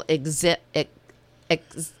 international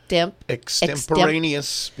extemporaneous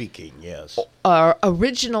speaking, yes.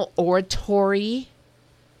 Original oratory,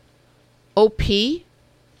 OP.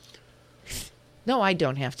 No, I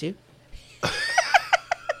don't have to.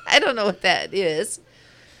 I don't know what that is.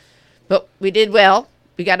 But we did well.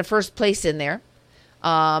 We got a first place in there.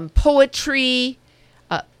 Poetry,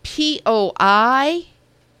 POI,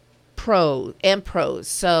 prose.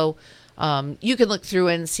 So you can look through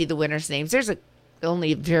and see the winners' names. There's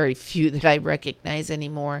only very few that I recognize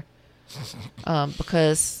anymore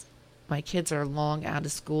because my kids are long out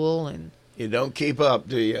of school. And you don't keep up,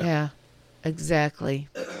 do you? Yeah, exactly.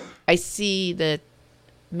 I see that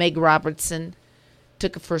Meg Robertson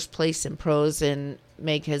took a first place in prose, and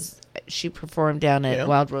Meg she performed down at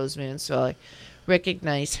Wild Rose Moon, so I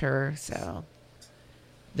recognize her. So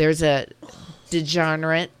there's a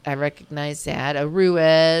Degenerate, I recognize that. A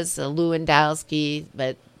Ruiz, a Lewandowski,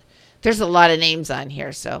 but there's a lot of names on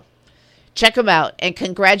here, so check them out. And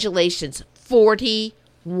congratulations,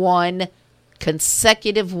 41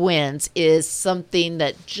 consecutive wins is something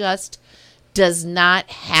that just does not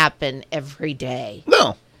happen every day.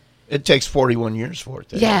 No. It takes 41 years for it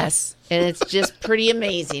to happen. Yes. And it's just pretty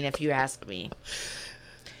amazing, if you ask me.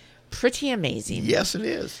 Pretty amazing. Yes, it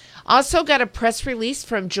is. Also got a press release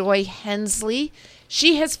from Joy Hensley.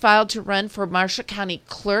 She has filed to run for Marshall County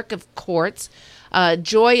Clerk of Courts.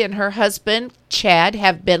 Joy and her husband, Chad,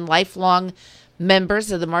 have been lifelong members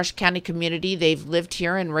of the Marshall County community. They've lived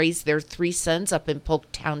here and raised their 3 sons up in Polk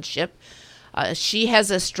Township. She has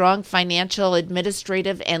a strong financial,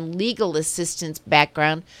 administrative, and legal assistance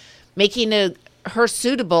background, making her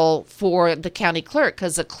suitable for the county clerk,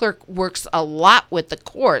 because the clerk works a lot with the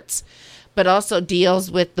courts, but also deals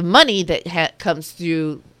with the money that comes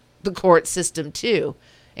through the court system too,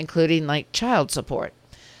 including like child support.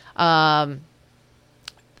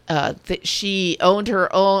 She owned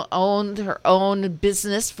her own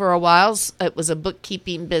business for a while. It was a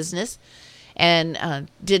bookkeeping business, and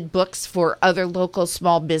did books for other local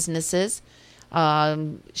small businesses.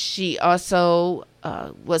 She also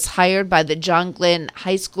was hired by the John Glenn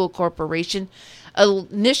High School Corporation.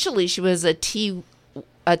 Initially, she was a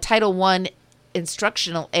Title I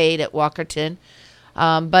instructional aide at Walkerton,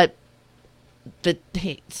 but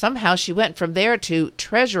somehow she went from there to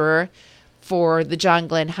treasurer for the John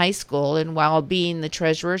Glenn High School. And while being the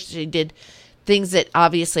treasurer, she did things that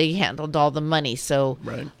obviously handled all the money. So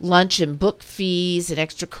lunch and book fees and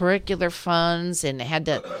extracurricular funds, and had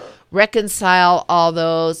to reconcile all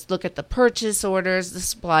those, look at the purchase orders, the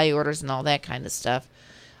supply orders, and all that kind of stuff.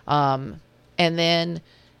 And then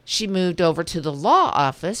she moved over to the law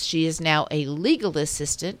office. She is now a legal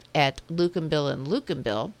assistant at Lukenbill and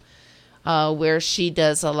Lukenbill, where she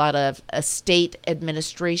does a lot of estate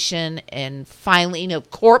administration and filing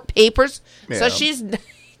of court papers. Yeah. So she's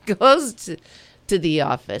goes to the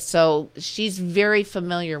office. So she's very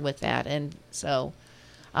familiar with that. And so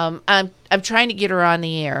I'm trying to get her on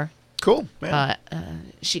the air. Cool.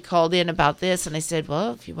 She called in about this, and I said,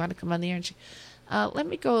 well, if you want to come on the air, and she, let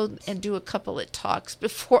me go and do a couple of talks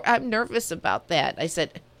before. I'm nervous about that. I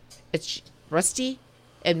said, it's Rusty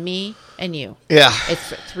and me and you. Yeah.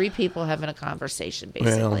 It's 3 people having a conversation,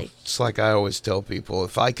 basically. Well, it's like I always tell people,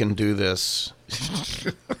 if I can do this,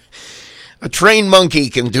 a trained monkey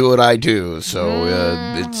can do what I do. So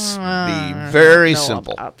it's very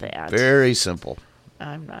simple. About that. Very simple.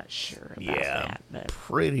 I'm not sure about that. But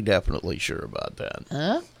Pretty definitely sure about that.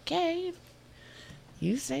 Okay.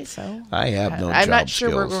 You say so. I have no I'm job not sure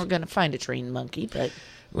skills. we're going to find a trained monkey, but...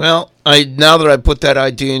 Well, now that I put that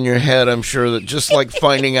idea in your head, I'm sure that just like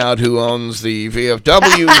finding out who owns the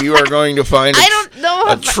VFW, you are going to find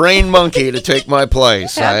a trained monkey to take my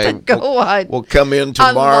place. Will come in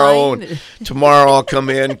tomorrow. And tomorrow I'll come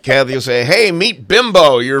in. Kathy will say, hey, meet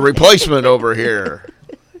Bimbo, your replacement over here.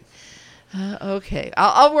 Okay.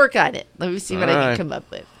 I'll work on it. Let me see what I can come up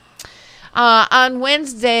with. On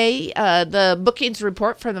Wednesday, the bookings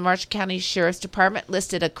report from the Marshall County Sheriff's Department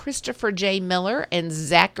listed a Christopher J. Miller and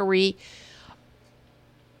Zachary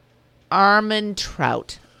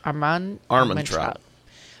Armentrout.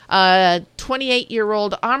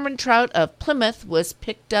 28-year-old Armentrout of Plymouth was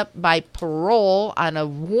picked up by parole on a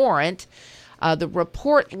warrant. The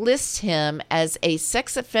report lists him as a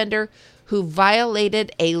sex offender who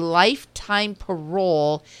violated a lifetime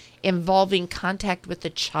parole involving contact with a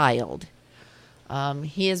child.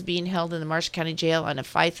 He is being held in the Marshall County Jail on a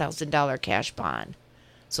 $5,000 cash bond.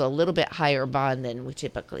 So a little bit higher bond than we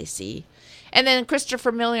typically see. And then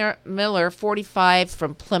Christopher Miller, 45,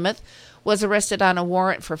 from Plymouth, was arrested on a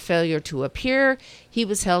warrant for failure to appear. He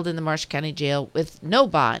was held in the Marshall County Jail with no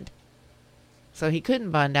bond. So he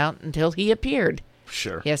couldn't bond out until he appeared.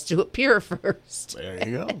 Sure. He has to appear first. There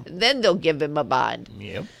you go. Then they'll give him a bond.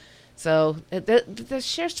 Yep. So the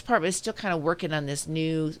Sheriff's Department is still kind of working on this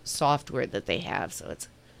new software that they have. So it's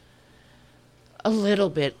a little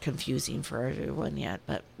bit confusing for everyone yet,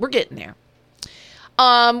 but we're getting there.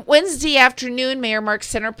 Wednesday afternoon, Mayor Mark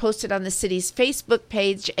Center posted on the city's Facebook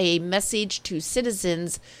page a message to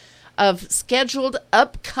citizens of scheduled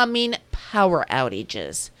upcoming power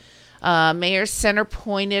outages. Mayor Center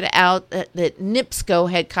pointed out that NIPSCO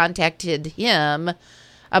had contacted him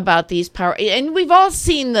about these power, and we've all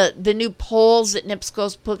seen the new poles that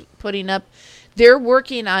NIPSCO's putting up. They're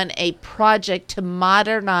working on a project to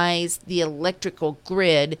modernize the electrical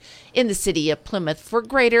grid in the city of Plymouth for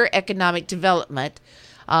greater economic development.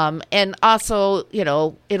 And also,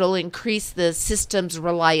 it'll increase the system's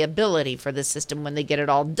reliability for the system when they get it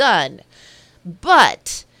all done.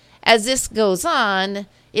 But as this goes on,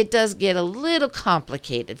 it does get a little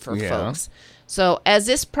complicated for folks. So as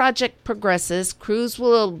this project progresses, crews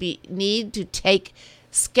will need to take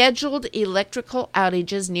scheduled electrical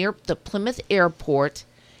outages near the Plymouth Airport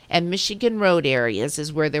and Michigan Road areas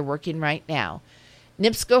is where they're working right now.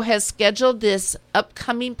 NIPSCO has scheduled this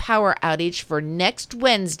upcoming power outage for next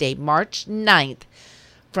Wednesday, March 9th,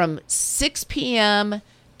 from 6 p.m.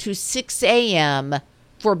 to 6 a.m.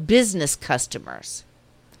 for business customers.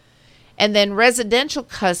 And then residential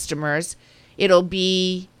customers, it'll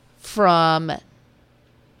be from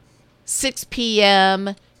 6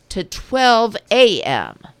 p.m. to 12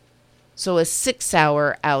 a.m. So a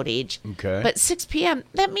 6-hour outage. Okay. But 6 p.m.,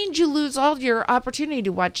 that means you lose all your opportunity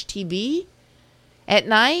to watch TV at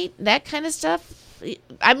night, that kind of stuff.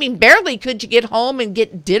 I mean, barely could you get home and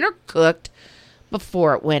get dinner cooked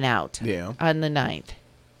before it went out on the 9th.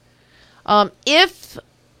 If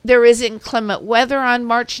there is inclement weather on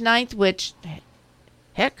March 9th, which,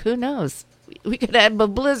 heck, who knows? We could have a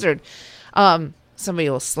blizzard. Somebody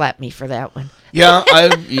will slap me for that one. Yeah,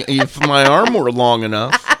 if my arm were long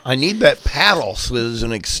enough, I need that paddle so there's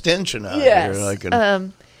an extension out here. I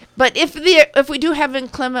can... But if we do have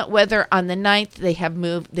inclement weather on the 9th,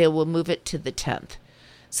 they will move it to the 10th.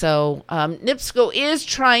 So NIPSCO is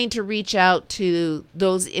trying to reach out to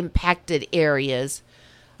those impacted areas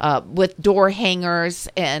with door hangers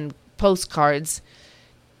and postcards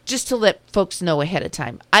just to let folks know ahead of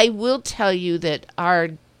time. I will tell you that our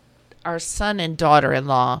son and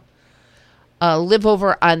daughter-in-law live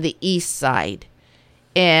over on the east side.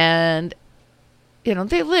 And,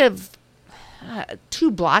 they live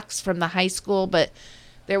 2 blocks from the high school, but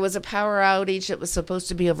there was a power outage that was supposed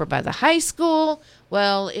to be over by the high school.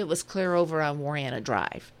 Well, it was clear over on Warriana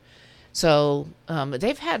Drive. So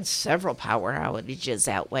they've had several power outages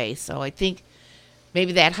that way. So I think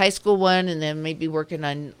maybe that high school one and then maybe working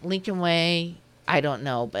on Lincoln Way. I don't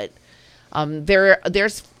know, but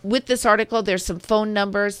there's with this article, there's some phone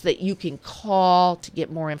numbers that you can call to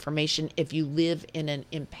get more information if you live in an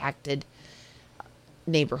impacted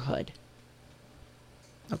neighborhood.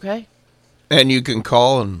 Okay? And you can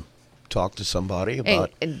call and talk to somebody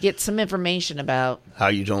about and get some information about how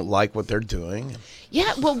you don't like what they're doing.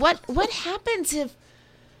 Yeah, well, what happens if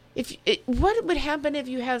what would happen if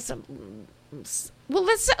you have some? Well,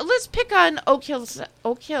 let's pick on Oak Hill,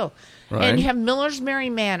 right. And you have Miller's Mary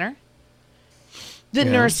Manor, the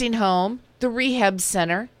nursing home, the rehab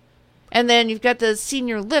center, and then you've got the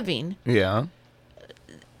senior living. Yeah.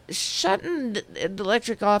 Shutting the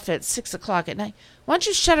electric off at 6 o'clock at night. Why don't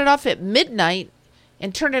you shut it off at midnight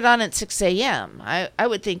and turn it on at 6 a.m.? I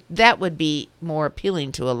would think that would be more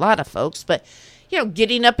appealing to a lot of folks. But,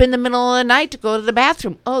 getting up in the middle of the night to go to the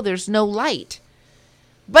bathroom. Oh, there's no light.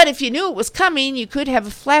 But if you knew it was coming, you could have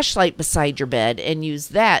a flashlight beside your bed and use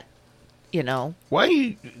that,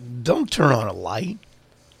 Why don't turn on a light?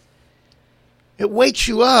 It wakes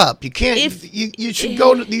you up. You can't. You should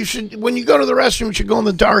go. When you go to the restroom, you should go in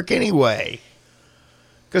the dark anyway.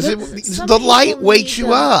 Because the light wakes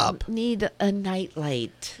you up. Need a night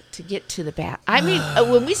light to get to the bath. I mean,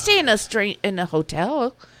 when we stay in a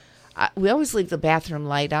hotel, we always leave the bathroom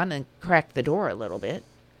light on and crack the door a little bit,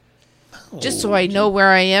 just so I know where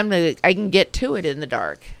I am. I can get to it in the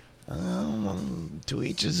dark. To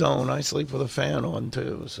each his own. I sleep with a fan on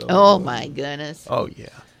too. So. Oh my goodness. Oh yeah.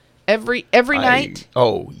 Every night?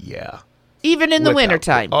 Oh, yeah. Even in the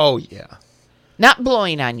wintertime? Oh, yeah. Not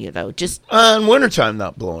blowing on you, though. Just in wintertime,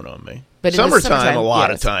 not blowing on me. But summertime, a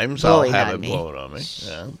lot of times, I'll have it blowing on me.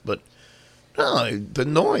 Yeah. But, no, the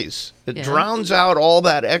noise. It drowns out all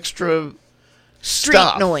that extra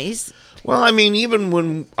street noise. Well, I mean, even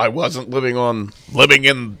when I wasn't living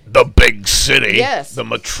in the big city, the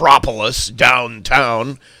metropolis,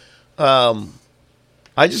 downtown, I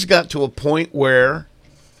just got to a point where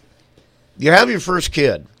you have your first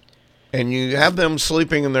kid, and you have them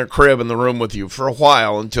sleeping in their crib in the room with you for a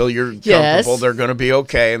while until you're comfortable, they're going to be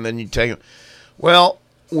okay, and then you take them. Well,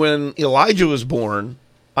 when Elijah was born,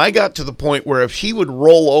 I got to the point where if he would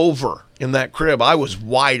roll over in that crib, I was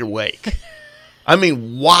wide awake. I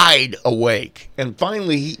mean, wide awake. And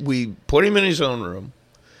finally, we put him in his own room,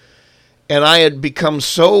 and I had become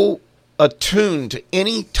so attuned to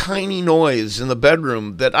any tiny noise in the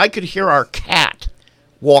bedroom that I could hear our cat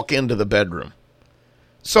walk into the bedroom.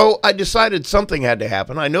 So I decided something had to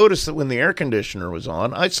happen. I noticed that when the air conditioner was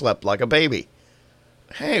on, I slept like a baby.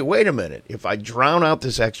 Hey, wait a minute. If I drown out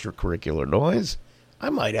this extracurricular noise,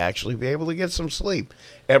 I might actually be able to get some sleep.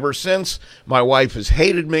 Ever since, my wife has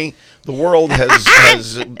hated me. The world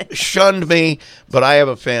has shunned me, but I have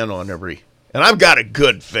a fan on and I've got a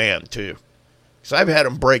good fan, too. Because I've had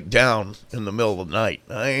them break down in the middle of the night.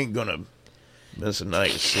 I ain't going to miss a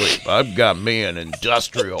night of sleep. I've got me an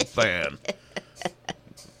industrial fan.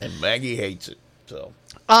 And Maggie hates it. So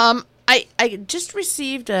I just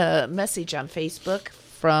received a message on Facebook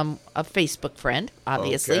from a Facebook friend,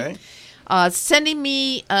 obviously, sending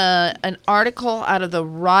me an article out of the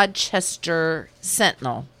Rochester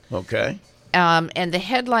Sentinel. Okay. And the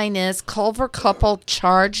headline is Culver couple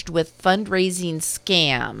charged with fundraising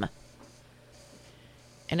scam.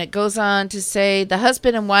 And it goes on to say the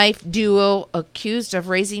husband and wife duo accused of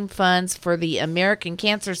raising funds for the American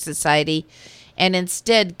Cancer Society and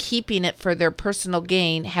instead keeping it for their personal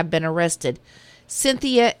gain have been arrested.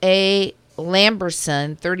 Cynthia A.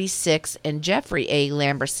 Lamberson, 36, and Jeffrey A.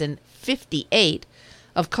 Lamberson, 58,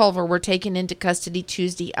 of Culver were taken into custody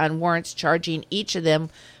Tuesday on warrants charging each of them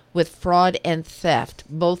with fraud and theft,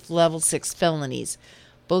 both level 6 felonies.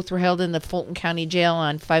 Both were held in the Fulton County Jail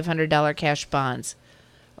on $500 cash bonds.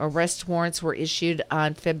 Arrest warrants were issued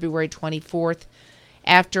on February 24th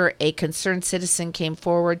after a concerned citizen came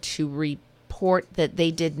forward to report that they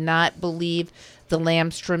did not believe the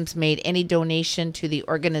Lamstroms made any donation to the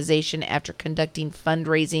organization after conducting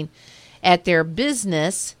fundraising at their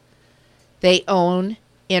business they own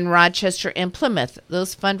in Rochester and Plymouth.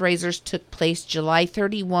 Those fundraisers took place July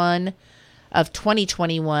 31 of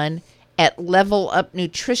 2021 at Level Up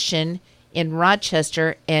Nutrition in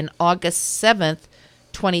Rochester and August 7th,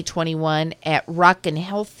 2021 at Rockin'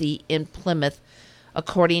 Healthy in Plymouth,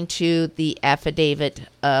 according to the affidavit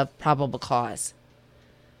of probable cause.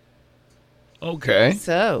 Okay.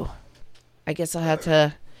 So, I guess I'll have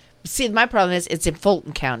to... See, my problem is it's in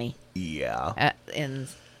Fulton County. Yeah. And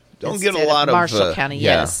don't get a lot of... Marshall County,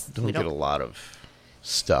 yes. Don't get a lot of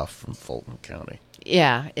stuff from Fulton County.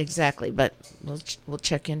 Yeah, exactly. But we'll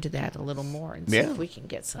check into that a little more and see Yeah. if we can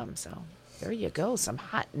get some. So, there you go. Some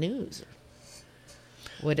hot news.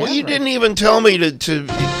 Whatever. Well, you didn't even tell me to...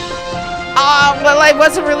 Well, I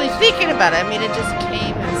wasn't really thinking about it. I mean, it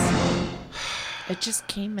just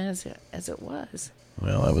came as it was.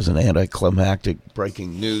 Well, that was an anticlimactic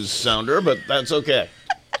breaking news sounder, but that's okay.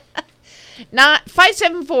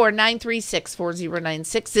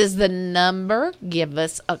 574-936-4096 is the number. Give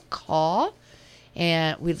us a call,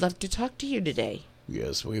 and we'd love to talk to you today.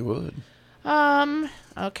 Yes, we would.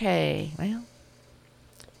 Okay. Well,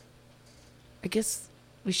 I guess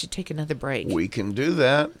we should take another break. We can do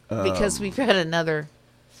that. Because we've got another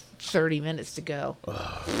 30 minutes to go.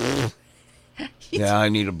 Yeah, I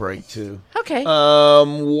need a break too. Okay.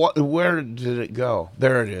 Where did it go?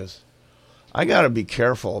 There it is. I got to be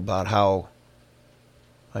careful about how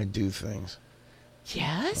I do things.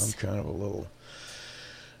 Yes? I'm kind of a little...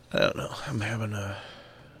 I don't know. I'm having a...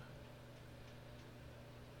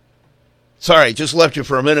 Sorry, just left you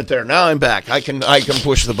for a minute there. Now I'm back. I can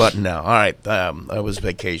push the button now. All right. I was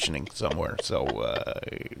vacationing somewhere, so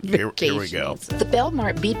here we go. The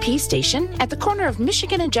Belmart BP station at the corner of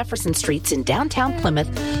Michigan and Jefferson Streets in downtown Plymouth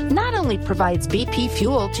not only provides BP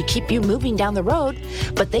fuel to keep you moving down the road,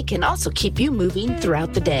 but they can also keep you moving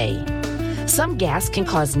throughout the day. Some gas can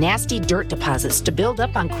cause nasty dirt deposits to build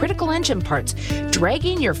up on critical engine parts,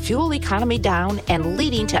 dragging your fuel economy down and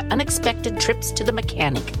leading to unexpected trips to the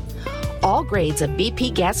mechanic. All grades of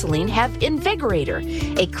BP gasoline have Invigorator,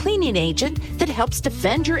 a cleaning agent that helps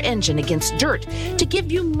defend your engine against dirt to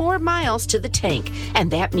give you more miles to the tank,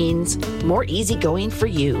 and that means more easygoing for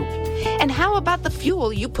you. And how about the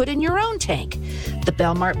fuel you put in your own tank? The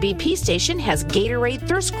Belmart BP station has Gatorade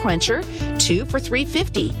Thirst Quencher, 2 for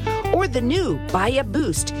 $3.50, or the new Buy a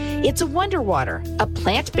Boost. It's a Wonder Water, a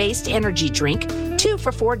plant-based energy drink, 2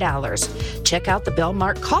 for $4. Check out the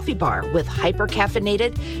Belmart Coffee Bar with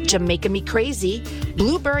hyper-caffeinated Jamaica Me Crazy,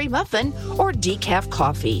 blueberry muffin, or decaf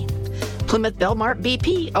coffee. Plymouth Belmart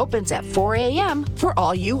BP opens at 4 a.m. for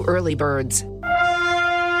all you early birds.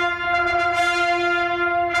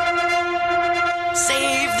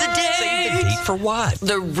 Save the day. Save the date for what?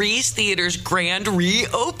 The Reese Theater's grand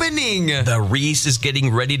reopening. The Reese is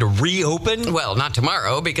getting ready to reopen? Well, not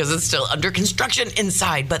tomorrow because it's still under construction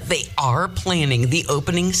inside, but they are planning the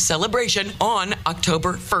opening celebration on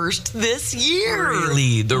October 1st this year.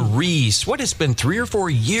 Really? The Reese? What, it's been 3 or 4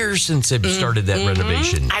 years since they've started that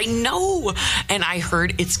renovation. I know. And I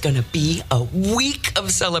heard it's going to be a week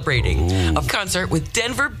of celebrating. A concert with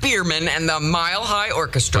Denver Bierman and the Mile High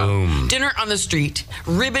Orchestra. Boom. Dinner on the street,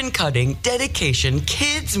 ribbon cutting, dedication,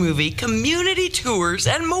 kids movie, community tours,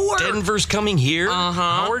 and more. Denver's coming here?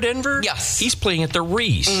 Uh-huh. Our Denver? Yes. He's playing at the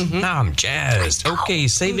Reese. Now I'm jazzed. Okay,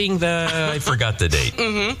 saving the... I forgot the date.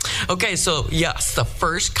 Okay, so yes, the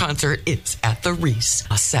first concert is at the Reese.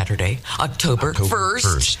 Saturday, October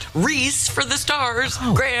 1st. Reese for the Stars.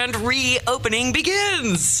 Grand reopening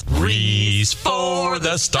begins. Reese for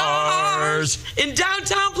the Stars. In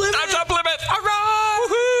downtown Plymouth. Downtown Plymouth. All right.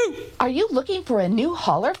 Woohoo! Are you looking for a new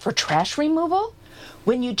hauler for trash removal?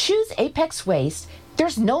 When you choose Apex Waste,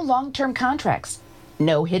 there's no long-term contracts,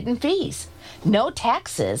 no hidden fees, no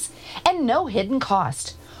taxes, and no hidden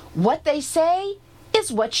cost. What they say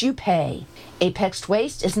is what you pay. Apex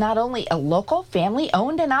Waste is not only a local,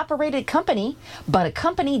 family-owned and operated company, but a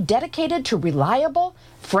company dedicated to reliable,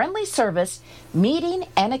 friendly service, meeting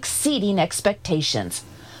and exceeding expectations.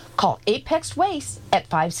 Call Apex Waste at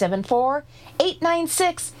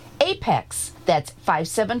 574-896-APEX. That's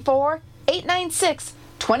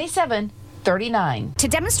 574-896-2739. To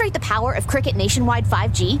demonstrate the power of Cricket Nationwide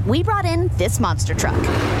 5G, we brought in this monster truck.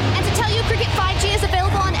 And to tell you Cricket 5G is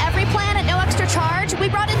available on every plan at no extra charge, we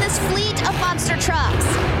brought in this fleet of monster trucks.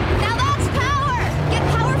 Now that's power! Get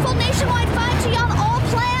powerful nationwide 5G on all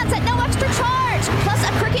plans at no extra charge. Plus a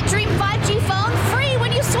Cricket Dream 5G phone free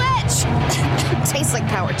when you switch. Tastes like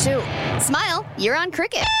power too. Smile, you're on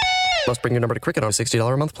Cricket. Must bring your number to Cricket on a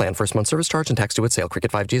 $60 a month plan. First month service charge and tax due at sale.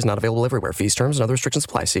 Cricket 5G is not available everywhere. Fees, terms, and other restrictions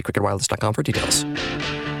apply. See cricketwireless.com for details.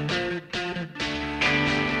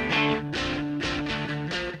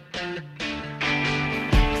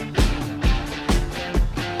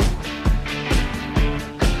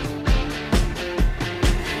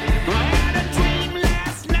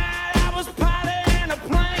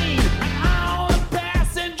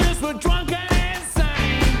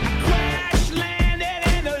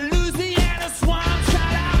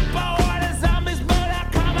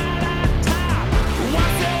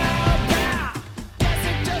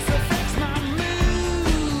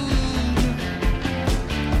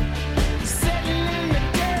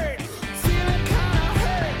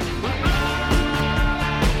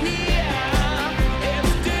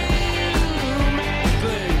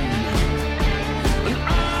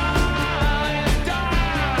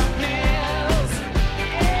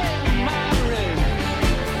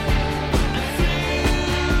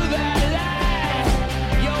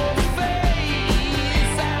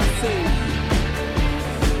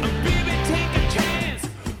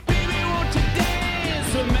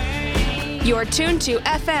 You're tuned to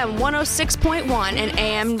FM 106.1 and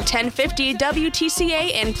AM 1050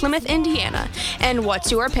 WTCA in Plymouth, Indiana. And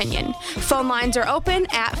what's your opinion? Phone lines are open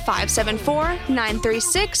at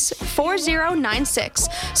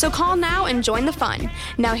 574-936-4096. So call now and join the fun.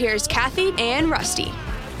 Now here's Kathy and Rusty.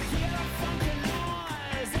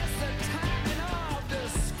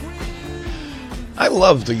 I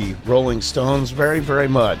love the Rolling Stones very, very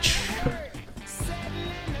much.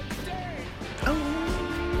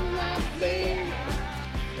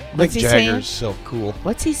 Mick Jagger's so cool.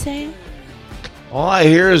 What's he saying? All I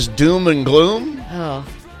hear is doom and gloom. Oh.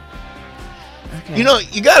 Okay. You know,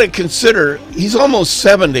 you got to consider he's almost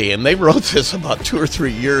 70, and they wrote this about 2 or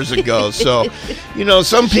 3 years ago. So, you know,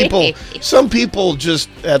 some people just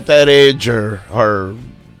at that age are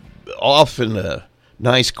off in a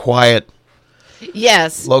nice, quiet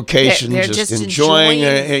location, they're just enjoying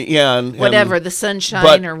and whatever, the sunshine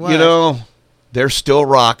but, or what. You know, they're still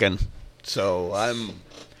rocking. So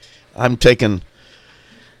I'm taking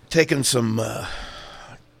some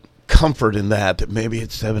comfort in that maybe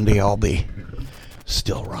at 70 I'll be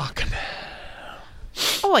still rocking.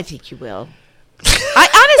 Oh, I think you will. I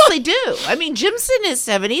honestly do. I mean, Jim's in his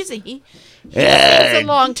 70s, and he goes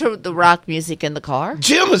along to the rock music in the car.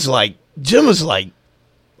 Jim is like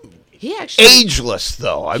he actually ageless,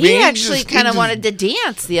 though. I mean, he actually kind of wanted to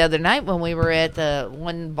dance the other night when we were at the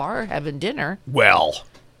one bar having dinner. Well,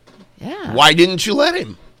 yeah. Why didn't you let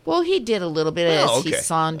him? Well, he did a little bit as he okay.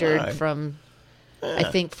 sauntered from, I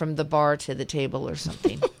think, from the bar to the table or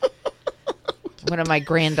something. One of my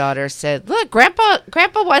granddaughters said, "Look, Grandpa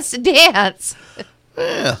wants to dance."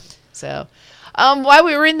 Yeah. So, while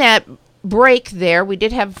we were in that break there, we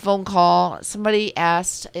did have a phone call. Somebody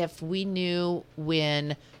asked if we knew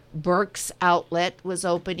when Burke's Outlet was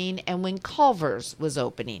opening and when Culver's was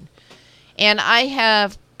opening. And I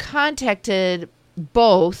have contacted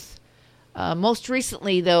both. Most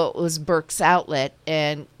recently, though, it was Burke's Outlet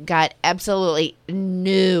and got absolutely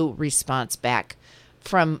no response back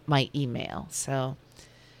from my email. So,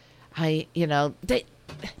 their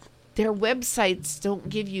websites don't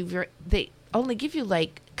give you they only give you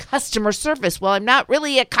like customer service. Well, I'm not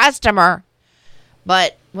really a customer,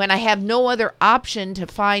 but when I have no other option to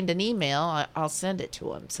find an email, I'll send it to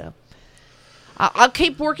them. So I'll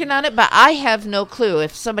keep working on it, but I have no clue.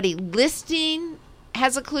 If somebody listening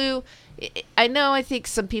has a clue, I think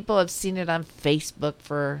some people have seen it on Facebook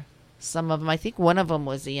for some of them. I think one of them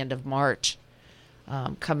was the end of March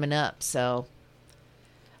coming up. So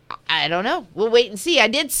I don't know. We'll wait and see. I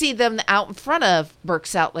did see them out in front of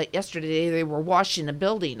Burke's Outlet yesterday. They were washing the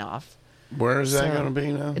building off. Where is that going to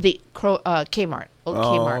be now? The Kmart, old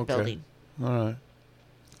Kmart okay. building. All right.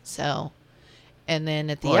 So, and then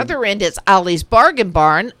at the other end is Ollie's Bargain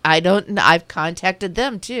Barn. I've contacted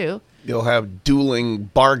them too. you'll have dueling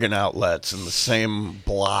bargain outlets in the same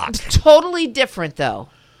block. Totally different, though.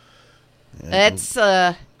 That's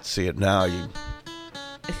see it now. You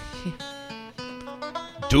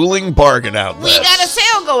dueling bargain outlets. We got a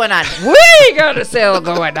sale going on. We got a sale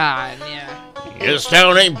going on. Yeah. This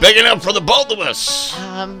town ain't big enough for the both of us.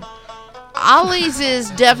 Ollie's is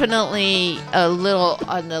definitely a little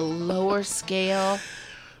on the lower scale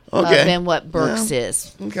than what Burke's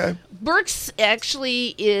is. Okay. Burke's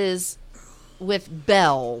actually is with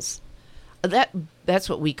bells. That's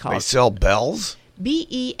what we call They it. sell bells?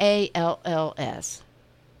 Bealls.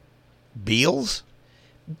 Beals?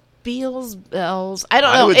 Beals, bells. I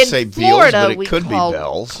don't know. I would In say Florida, Beals, but it could be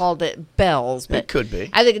bells. Called it bells. But It could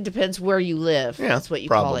be. I think it depends where you live. Yeah, That's what you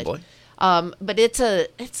probably. call it. But it's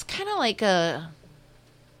kind of like a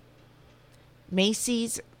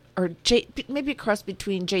Macy's or maybe a cross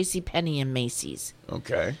between JCPenney and Macy's.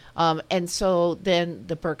 Okay. And so then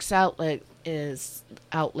the Burke's outlet is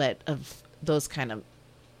outlet of those kind of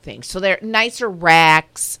things. So they're nicer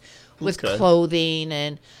racks with Okay. clothing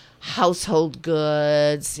and household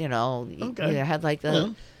goods. You know, Okay. they had like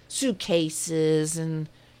the suitcases and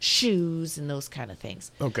shoes and those kind of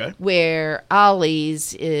things. Okay. Where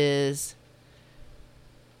Ollie's is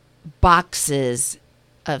boxes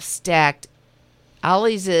of stacked.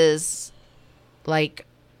 Ollie's is like,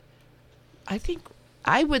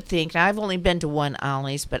 I would think, and I've only been to one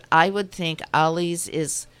Ollie's, but I would think Ollie's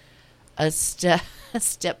is a step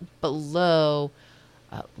below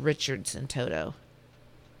Richards and Toto.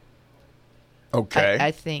 Okay.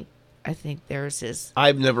 I think theirs is.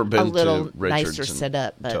 I've never been a little to Richards nicer and set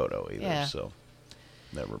up, but Toto either, yeah. so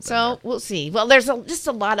never been. So we'll see. Well, there's just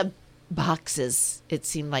a lot of boxes. It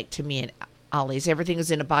seemed like to me in Ollie's, everything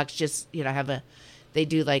was in a box. Just they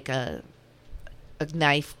do like a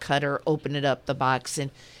knife cutter, open it up the box,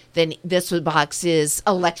 and then this box is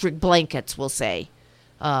electric blankets. We'll say,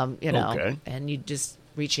 Okay. and you just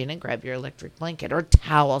reach in and grab your electric blanket or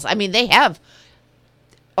towels. I mean, they have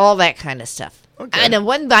all that kind of stuff. Okay. And then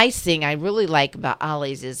one nice thing I really like about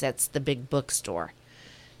Ollie's is that's the big bookstore.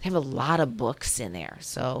 They have a lot of books in there.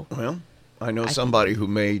 So Well, I know somebody who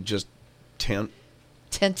may just tent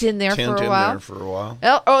in there for a while.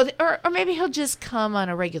 Well, Or maybe he'll just come on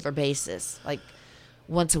a regular basis, like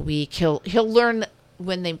once a week. He'll learn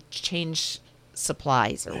when they change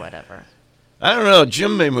supplies or whatever. I don't know.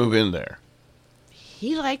 Jim may move in there.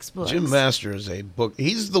 He likes books. Jim Master is a book.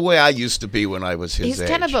 He's the way I used to be when I was his He's age.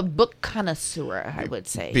 kind of a book connoisseur, I would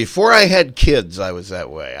say. Before I had kids, I was that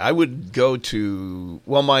way. I would go to,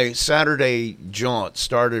 my Saturday jaunt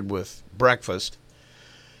started with breakfast,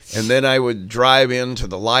 and then I would drive into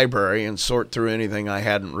the library and sort through anything I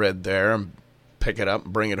hadn't read there and pick it up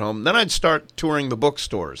and bring it home. Then I'd start touring the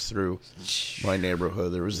bookstores through my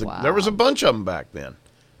neighborhood. There was a bunch of them back then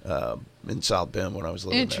in South Bend when I was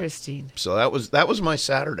living there. Interesting. So that was my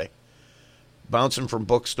Saturday, bouncing from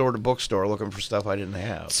bookstore to bookstore looking for stuff I didn't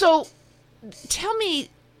have. So tell me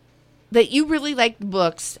that you really liked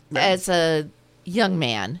books as a young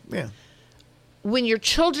man. Yeah. When your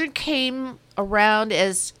children came around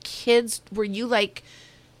as kids, were you like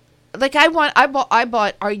I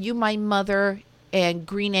bought Are You My Mother and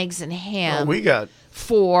Green Eggs and Ham. We got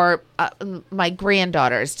for my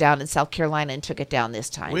granddaughters down in South Carolina and took it down this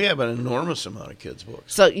time. We have an enormous amount of kids'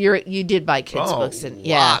 books. So you did buy kids' books and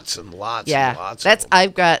lots and lots and lots. That's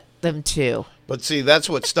I've got them too. But see, that's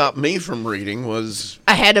what stopped me from reading was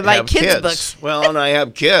I had to buy kids' books. Well, and I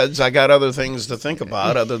have kids. I got other things to think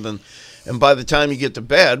about other than. And by the time you get to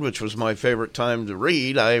bed, which was my favorite time to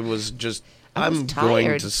read, I'm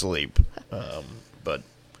going to sleep. But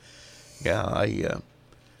yeah,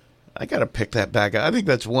 I got to pick that back. I think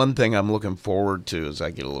that's one thing I'm looking forward to as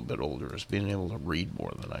I get a little bit older is being able to read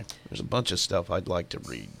more than there's a bunch of stuff I'd like to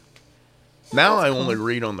read. Now I only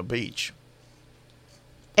read on the beach.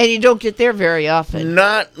 And you don't get there very often.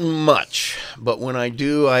 Not much, but when I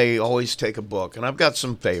do, I always take a book, and I've got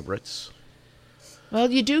some favorites. Well,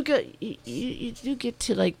 you do get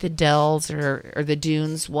to like the Dells or the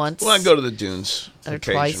Dunes once. Well, I go to the Dunes or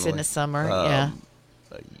twice in the summer.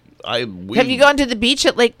 Have you gone to the beach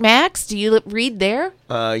at Lake Max? Do you read there?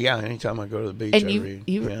 Yeah, anytime I go to the beach, and I read.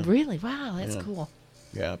 You yeah. Really? Wow, that's cool.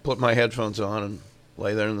 Yeah, put my headphones on and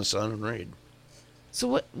lay there in the sun and read.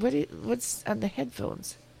 So what's on the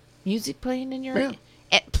headphones? Music playing in your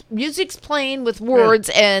music's playing with words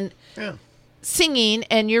and singing,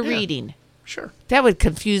 and you're reading. Sure. That would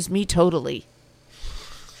confuse me totally.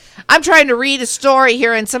 I'm trying to read a story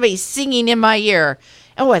here and somebody's singing in my ear.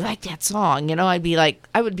 Oh, I like that song.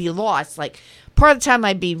 I would be lost. Like part of the time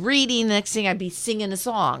I'd be reading, the next thing I'd be singing a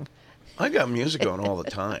song. I got music on all the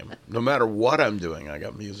time. No matter what I'm doing, I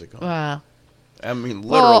got music on. Wow. I mean,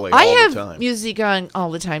 literally I all have the time. music on all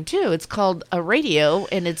the time, too. It's called a radio,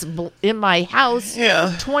 and it's in my house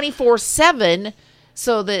 24/7,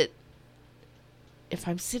 so that if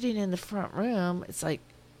I'm sitting in the front room, it's like,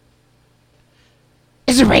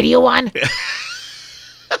 is the radio on?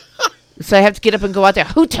 So I have to get up and go out there.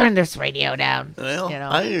 Who turned this radio down? Well, you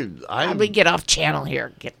know, we get off channel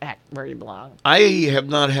here. Get back where you belong. I have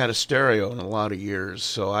not had a stereo in a lot of years,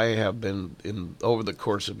 so I have been, over the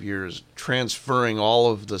course of years, transferring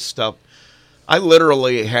all of the stuff. I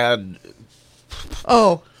literally had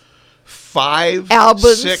 5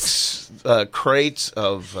 albums, 6 crates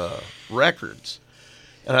of records.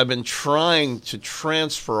 And I've been trying to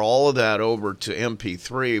transfer all of that over to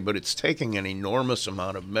MP3, but it's taking an enormous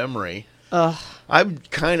amount of memory. I've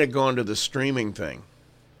kind of gone to the streaming thing,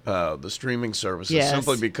 the streaming services,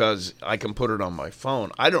 simply because I can put it on my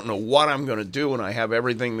phone. I don't know what I'm going to do when I have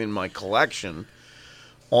everything in my collection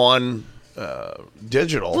on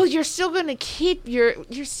digital. Well, you're still going to keep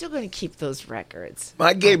those records.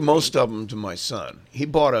 I gave most of them to my son. He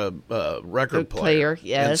bought a record player.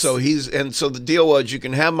 Yes. And so the deal was, you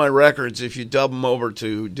can have my records if you dub them over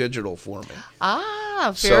to digital for me.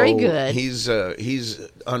 Very good. He's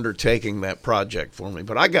undertaking that project for me.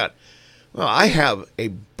 But I have a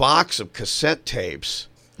box of cassette tapes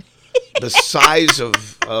the size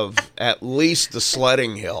of at least the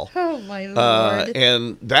Sledding Hill. Oh my Lord.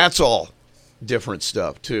 And that's all different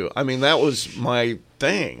stuff too. I mean, that was my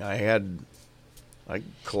thing. I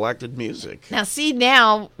collected music. Now, see,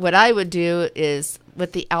 now what I would do is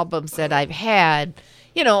with the albums that I've had,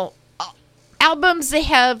 albums, they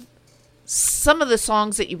have some of the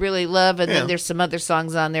songs that you really love, and then there's some other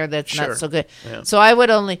songs on there that's not so good. Yeah. So I would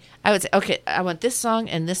say, okay, I want this song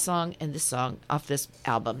and this song and this song off this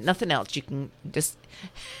album. Nothing else. You can just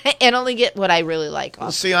and only get what I really like off.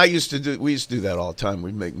 Well, see, we used to do that all the time.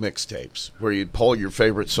 We'd make mixtapes where you'd pull your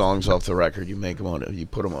favorite songs off the record, you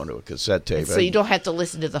put them onto a cassette tape. So you don't have to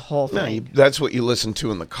listen to the whole thing. No, that's what you listen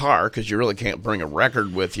to in the car, because you really can't bring a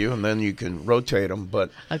record with you, and then you can rotate them.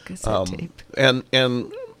 But a cassette tape. And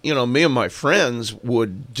me and my friends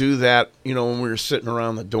would do that, when we were sitting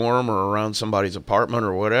around the dorm or around somebody's apartment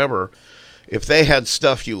or whatever. If they had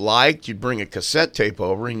stuff you liked, you'd bring a cassette tape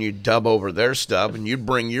over and you'd dub over their stuff, and you'd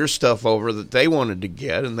bring your stuff over that they wanted to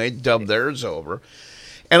get, and they'd dub theirs over.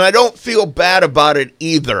 And I don't feel bad about it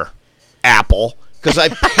either, Apple, because I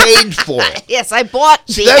paid for it. Yes, I bought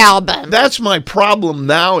the album. That's my problem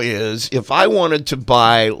now is, if I wanted to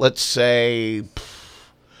buy, let's say,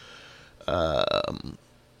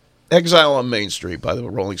 Exile on Main Street by the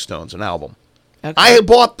Rolling Stones, an album. Okay. I had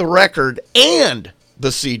bought the record and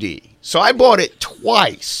the CD. So I bought it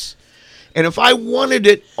twice. And if I wanted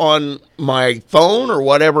it on my phone or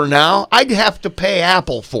whatever now, I'd have to pay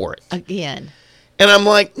Apple for it. Again. And I'm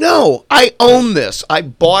like, no, I own this. I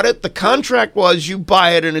bought it. The contract was you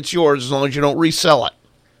buy it and it's yours as long as you don't resell it.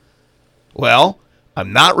 Well,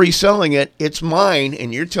 I'm not reselling it. It's mine,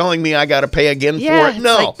 and you're telling me I got to pay again for it?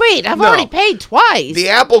 No. Like, wait, I've already paid twice. The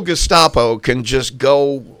Apple Gestapo can just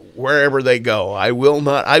go wherever they go. I will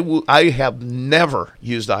not. I have never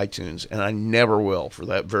used iTunes, and I never will for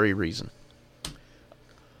that very reason.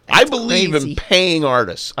 I believe in paying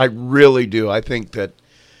artists. I really do. I think that.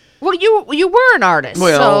 Well, you were an artist.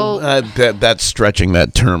 Well, so. That's stretching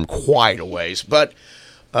that term quite a ways, but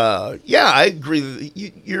I agree.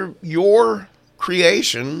 Your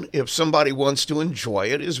creation, if somebody wants to enjoy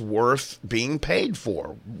it, is worth being paid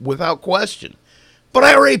for without question. But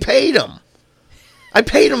I already paid them. I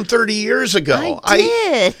paid them 30 years ago. I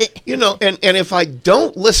did. And if I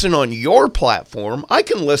don't listen on your platform, I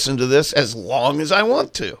can listen to this as long as I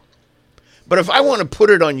want to. But if I want to put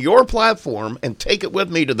it on your platform and take it with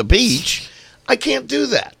me to the beach, I can't do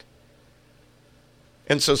that.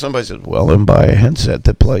 And so somebody said, well, then buy a headset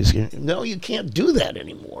that plays. No, you can't do that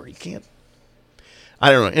anymore. You can't.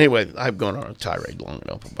 I don't know. Anyway, I've gone on a tirade long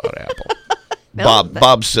enough about Apple.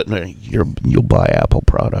 Bob's sitting there. You'll buy Apple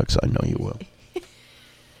products. I know you will.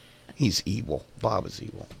 He's evil. Bob is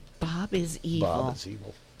evil. Bob is evil. Bob is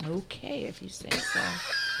evil. Okay, if you say so.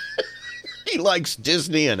 He likes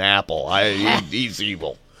Disney and Apple. He's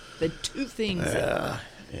evil. The two things that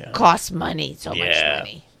cost money, so much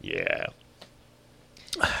money. Yeah.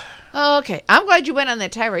 Okay, I'm glad you went on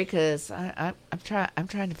that tirade, because I'm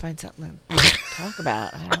trying to find something to talk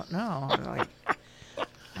about. I don't know. I'm like, what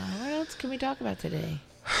else can we talk about today?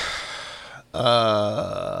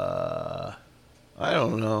 I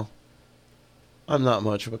don't know. I'm not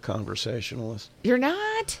much of a conversationalist. You're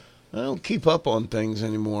not? I don't keep up on things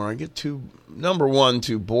anymore. I get number one,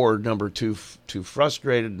 too bored. Number two, too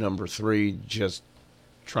frustrated. Number three, just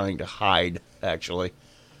trying to hide, actually.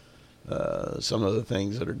 Some of the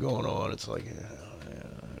things that are going on, it's like,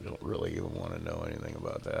 I don't really even want to know anything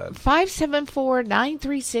about that.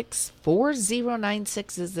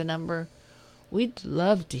 574-936-4096 is the number. We'd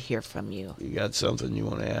love to hear from you. You got something you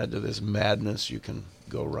want to add to this madness, you can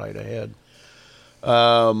go right ahead.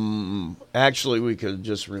 Actually, we could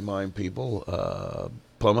just remind people,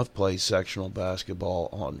 Plymouth plays sectional basketball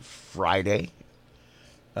on Friday.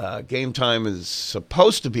 Game time is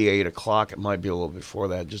supposed to be 8 o'clock. It might be a little before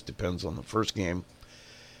that. It just depends on the first game.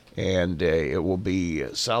 And it will be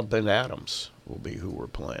South Bend Adams will be who we're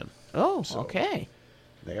playing. Oh, okay.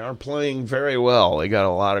 They are playing very well. They got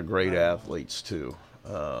a lot of great athletes, too.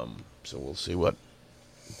 So we'll see what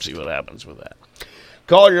happens with that.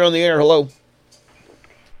 Caller, you're on the air. Hello.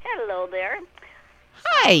 Hello there.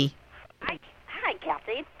 Hi. Hi,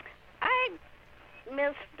 Kathy. I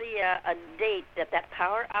missed a date that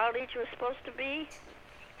power outage was supposed to be.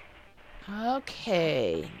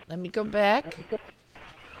 Okay. Let me go back.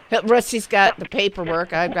 Rusty's got the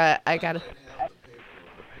paperwork. I got it.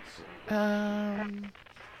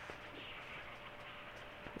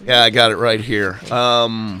 Yeah, I got it right here.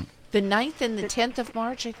 The 9th and the 10th of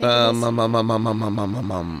March, I think it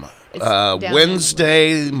is.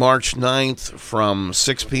 Wednesday, March 9th from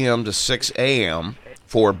 6 p.m. to 6 a.m.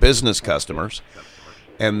 for business customers.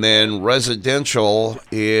 And then residential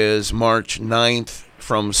is March 9th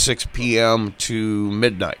from 6 p.m. to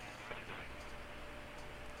midnight.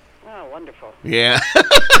 Oh, wonderful. Yeah.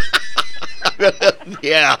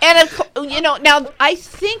 Yeah. And, now I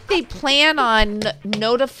think they plan on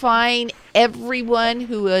notifying everyone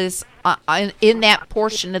who is in that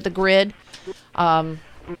portion of the grid,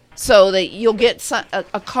 so that you'll get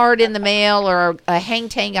a card in the mail or a hang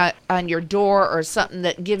tag on your door or something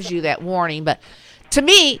that gives you that warning. But to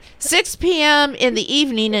me, 6 p.m. in the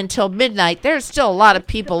evening until midnight, there's still a lot of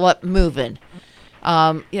people up moving.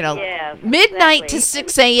 Yeah, midnight exactly. to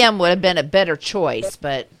 6 a.m. would have been a better choice,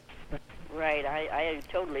 but... Right, I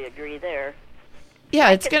totally agree there. Yeah,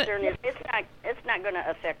 My it's concern is it's not going to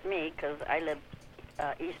affect me because I live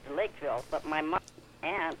east of Lakeville, but my mom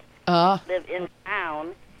and aunt live in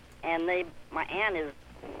town, and my aunt is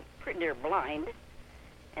pretty near blind,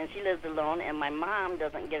 and she lives alone, and my mom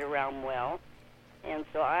doesn't get around well, and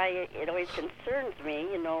so it always concerns me,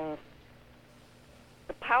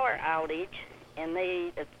 the power outage, and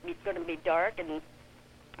it's going to be dark, and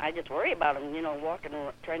I just worry about them, walking,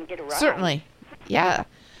 trying to get around. Certainly. Yeah.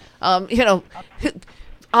 I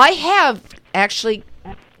have actually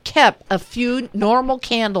kept a few normal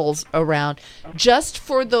candles around just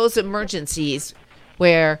for those emergencies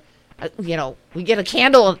where, we get a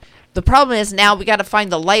candle. The problem is now we got to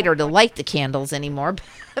find the lighter to light the candles anymore.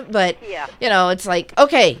 But, it's like,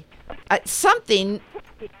 okay, something.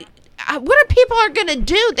 What are people going to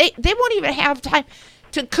do? They won't even have time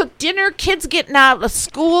to cook dinner. Kids getting out of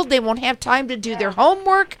school, they won't have time to do their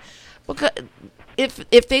homework because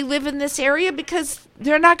if they live in this area, because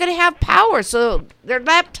they're not going to have power, so their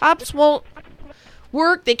laptops won't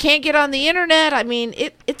work. They can't get on the internet. I mean,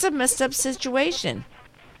 it's a messed up situation.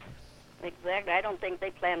 Exactly. I don't think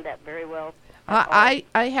they planned that very well. I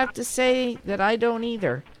have to say that I don't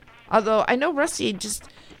either. Although I know Rusty just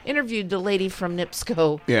interviewed the lady from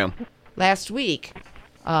NIPSCO last week.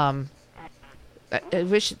 I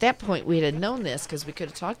wish at that point we had known this because we could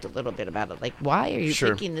have talked a little bit about it. Like, why are you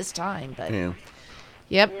picking this time? But Yep.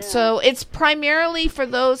 Yeah. So it's primarily for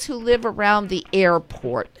those who live around the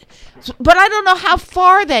airport. But I don't know how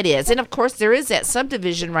far that is. And, of course, there is that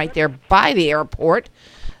subdivision right there by the airport.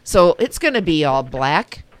 So it's going to be all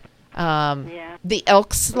black. The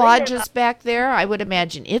Elks Lodge is back there. I would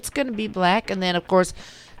imagine it's going to be black. And then, of course,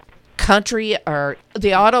 country or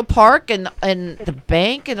the auto park and the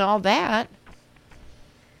bank and all that.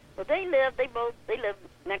 Well, they live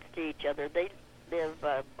next to each other. They live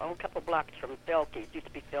a couple blocks from Felke's. Used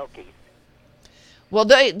to be Felke's. Well,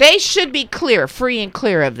 they should be free and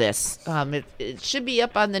clear of this. It should be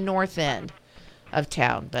up on the north end of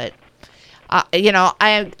town. But,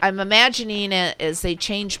 I'm imagining as they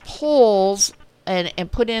change poles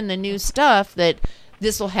and put in the new stuff that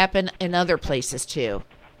this will happen in other places too.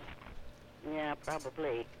 Yeah,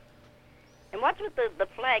 probably. And what's with the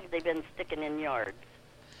flags they've been sticking in yards?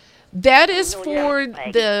 That is for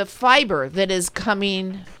the fiber that is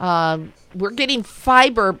coming. We're getting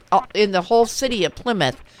fiber in the whole city of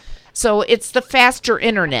Plymouth. So it's the faster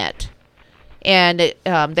internet. And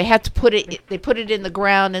they have to put it in the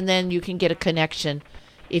ground, and then you can get a connection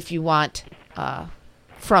if you want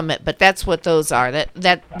from it, but that's what those are.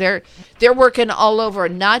 That they're working all over,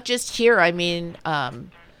 not just here. I mean,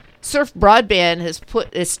 Surf Broadband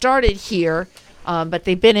has started here, but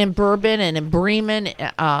they've been in Bourbon and in Bremen.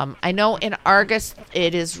 I know in Argus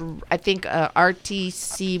it is, I think,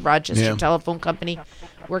 RTC, Rochester Telephone Company,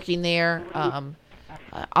 working there.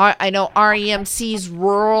 I know REMC's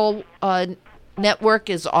rural network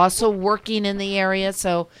is also working in the area,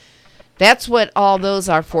 so that's what all those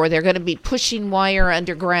are for. They're going to be pushing wire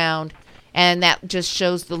underground, and that just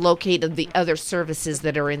shows the locate of the other services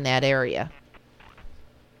that are in that area.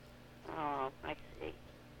 Oh, I see.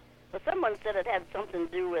 Well, someone said it had something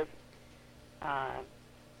to do with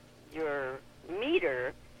your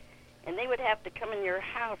meter, and they would have to come in your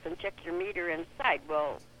house and check your meter inside.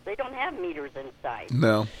 Well, they don't have meters inside.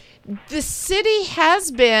 No. The city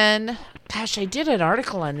has been, gosh, I did an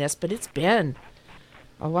article on this, but it's been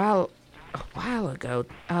a while ago.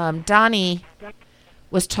 Donnie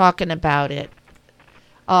was talking about it.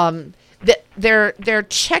 They're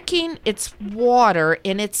checking its water,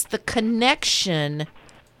 and it's the connection.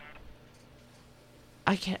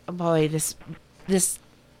 I can't. Boy, this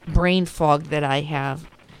brain fog that I have.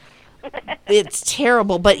 It's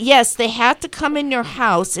terrible. But yes, they have to come in your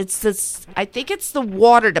house. It's this. I think it's the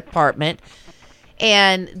water department.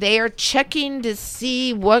 And they are checking to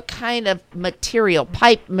see what kind of material,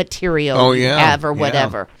 pipe material you have or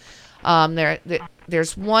whatever.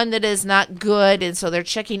 There's one that is not good, and so they're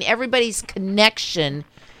checking everybody's connection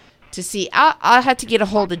to see. I'll have to get a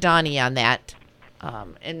hold of Donnie on that,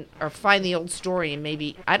 or find the old story, and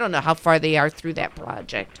maybe, I don't know how far they are through that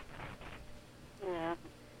project. Yeah.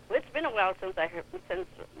 Well, it's been a while since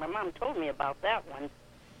my mom told me about that one.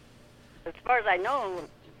 As far as I know,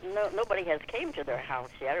 nobody has came to their house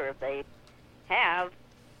yet, or if they have,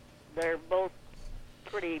 they're both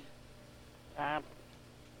pretty, they're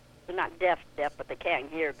not deaf, but they can't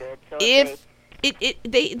hear good. So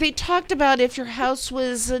they talked about if your house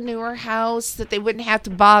was a newer house, that they wouldn't have to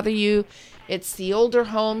bother you. It's the older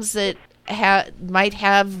homes that might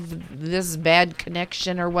have this bad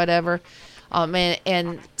connection or whatever.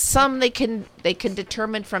 And some they can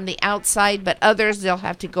determine from the outside, but others they'll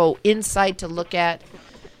have to go inside to look at.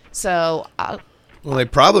 So, well, they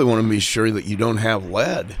probably want to be sure that you don't have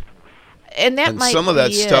lead. And might some of that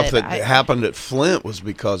be stuff that happened at Flint was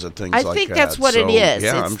because of things like that. I think that's what it is.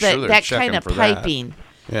 Yeah, it's I'm sure they're that checking kind of for piping.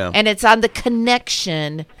 That. Yeah. And it's on the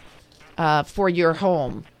connection for your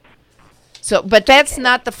home. So, but that's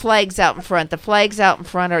not the flags out in front. The flags out in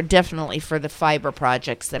front are definitely for the fiber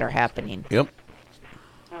projects that are happening. Yep.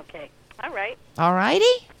 Okay. All right. All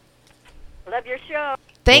righty. Love your show.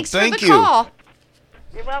 Thanks for the call.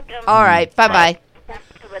 You're welcome. All right. Bye-bye. Bye.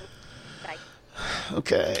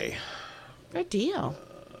 Okay. Good deal.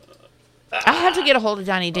 I have to get a hold of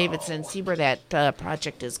Donnie Davidson and see where that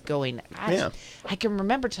project is going. I can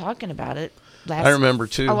remember talking about it I remember,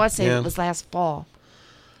 too. I want to say it was last fall.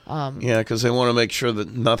 Yeah, because they want to make sure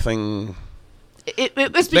that nothing... It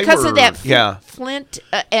was because of that Flint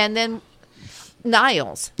and then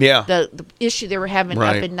Niles. Yeah. The issue they were having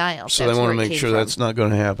up in Niles. So they want to make sure that's not going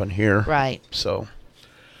to happen here. Right. So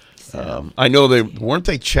I know weren't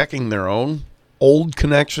they checking their own old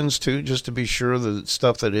connections, too, just to be sure that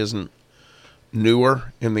stuff that isn't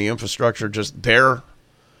newer in the infrastructure, just their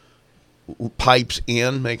pipes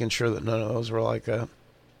in, making sure that none of those were like that.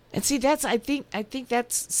 And see, I think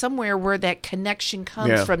that's somewhere where that connection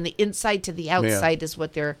comes from the inside to the outside is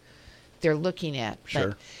what they're looking at.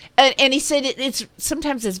 Sure. But, and he said it's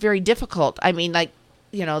sometimes it's very difficult. I mean, like,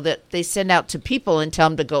 that they send out to people and tell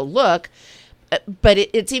them to go look, but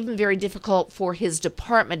it's even very difficult for his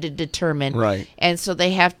department to determine. Right. And so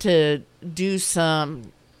they have to do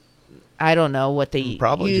some, I don't know what they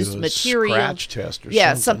probably use, do a material scratch test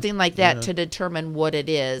or something like that to determine what it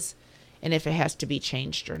is. And if it has to be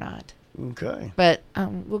changed or not. Okay. But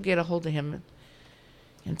we'll get a hold of him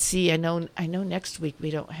and see. I know next week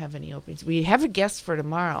we don't have any openings. We have a guest for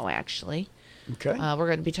tomorrow, actually. Okay. We're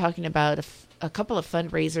going to be talking about a couple of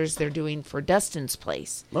fundraisers they're doing for Dustin's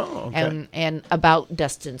Place. Oh, okay. And about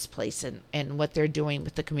Dustin's Place and what they're doing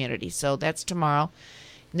with the community. So that's tomorrow.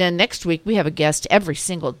 Then next week we have a guest every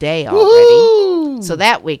single day already. Woo-hoo! So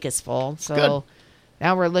that week is full. So. Good.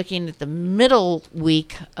 Now we're looking at the middle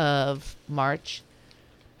week of March,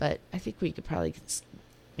 but I think we could probably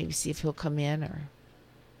maybe see if he'll come in or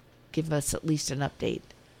give us at least an update.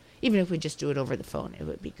 Even if we just do it over the phone, it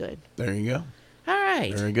would be good. There you go. All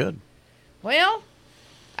right. Very good. Well,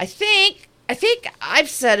 I think I've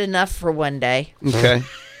said enough for one day. Okay.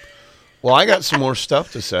 Well, I got some more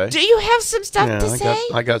stuff to say. Do you have some stuff to say?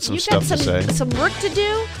 I got some stuff to say. Some work to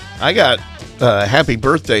do? I got happy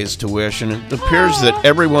birthdays to wish, and it appears that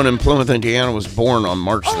everyone in Plymouth, Indiana was born on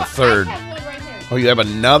March the 3rd. I have one right here. Oh, you have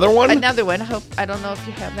another one? Another one. I don't know if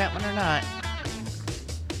you have that one or not.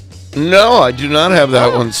 No, I do not have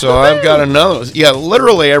that one, so I've got another. Yeah,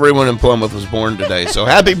 literally everyone in Plymouth was born today. So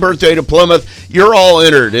happy birthday to Plymouth. You're all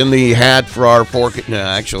entered in the hat for our No,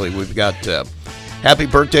 actually, we've got happy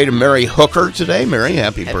birthday to Mary Hooker today. Mary,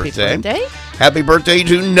 happy birthday. Happy birthday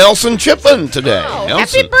to Nelson Chipman today. Oh,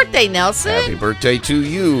 Nelson. happy birthday, Nelson. Happy birthday to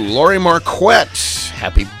you. Lori Marquette,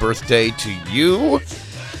 happy birthday to you.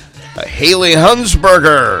 Haley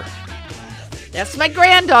Hunsberger. That's my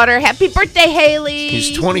granddaughter. Happy birthday, Haley.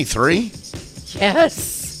 He's 23?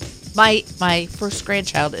 Yes. My first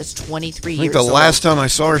grandchild is 23 I think years the old. last time I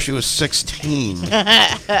saw her, she was 16.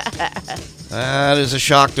 That is a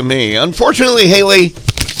shock to me. Unfortunately, Haley,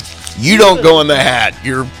 you don't go in the hat.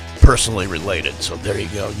 You're personally related, so there you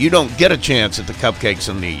go. You don't get a chance at the cupcakes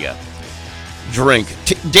and the drink.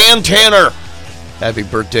 Dan Tanner, happy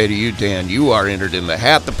birthday to you, Dan. You are entered in the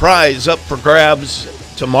hat. The prize up for grabs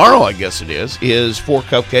tomorrow, I guess it is 4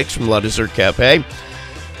 cupcakes from La Dessert Cafe.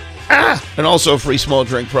 And also a free small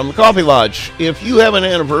drink from the Coffee Lodge. If you have an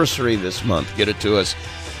anniversary this month, get it to us.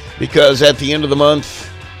 Because at the end of the month,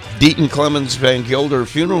 Deaton Clemens Van Gilder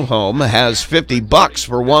Funeral Home has $50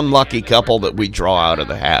 for one lucky couple that we draw out of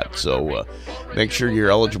the hat. So make sure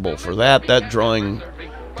you're eligible for that. That drawing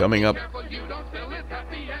coming up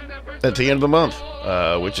at the end of the month,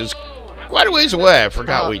 which is quite a ways away. I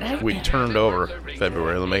forgot we turned over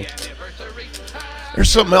February. There's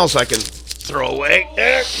something else I can throw away.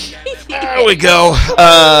 There we go.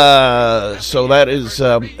 So that is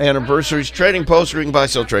anniversaries. Trading Post, you can buy,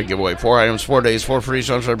 sell, trade, giveaway. 4 items, 4 days, 4 free.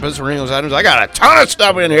 Business items. I got a ton of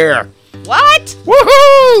stuff in here. What?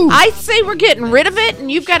 Woohoo! I say we're getting rid of it,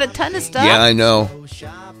 and you've got a ton of stuff. Yeah, I know.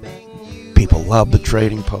 People love the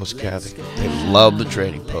Trading Post, Kathy. They love the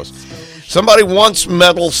Trading Post. Somebody wants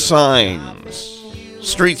metal signs.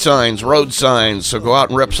 Street signs, road signs, so go out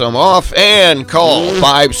and rip some off and call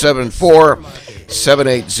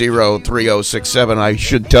 574-780-3067. I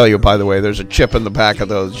should tell you, by the way, there's a chip in the back of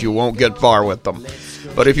those. You won't get far with them.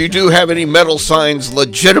 But if you do have any metal signs,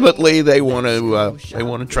 legitimately, they want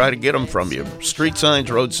to try to get them from you. Street signs,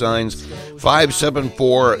 road signs,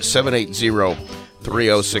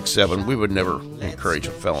 574-780-3067. We would never encourage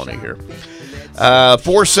a felony here.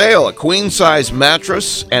 For sale, a queen-size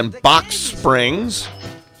mattress and box springs.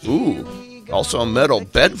 Ooh, also a metal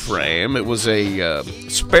bed frame. It was a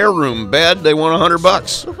spare room bed. They want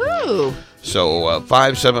 $100. Woohoo! So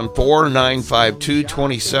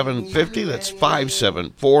 574-952-2750. That's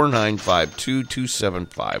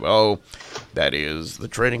 574-952-2750. That is the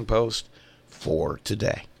Trading Post for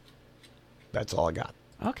today. That's all I got.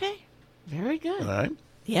 Okay. Very good. All right.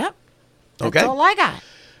 Yep. That's Okay. all I got.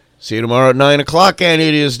 See you tomorrow at 9 o'clock, and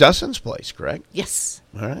it is Dustin's place, correct? Yes.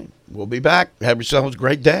 All right. We'll be back. Have yourselves a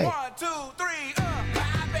great day. 1, 2,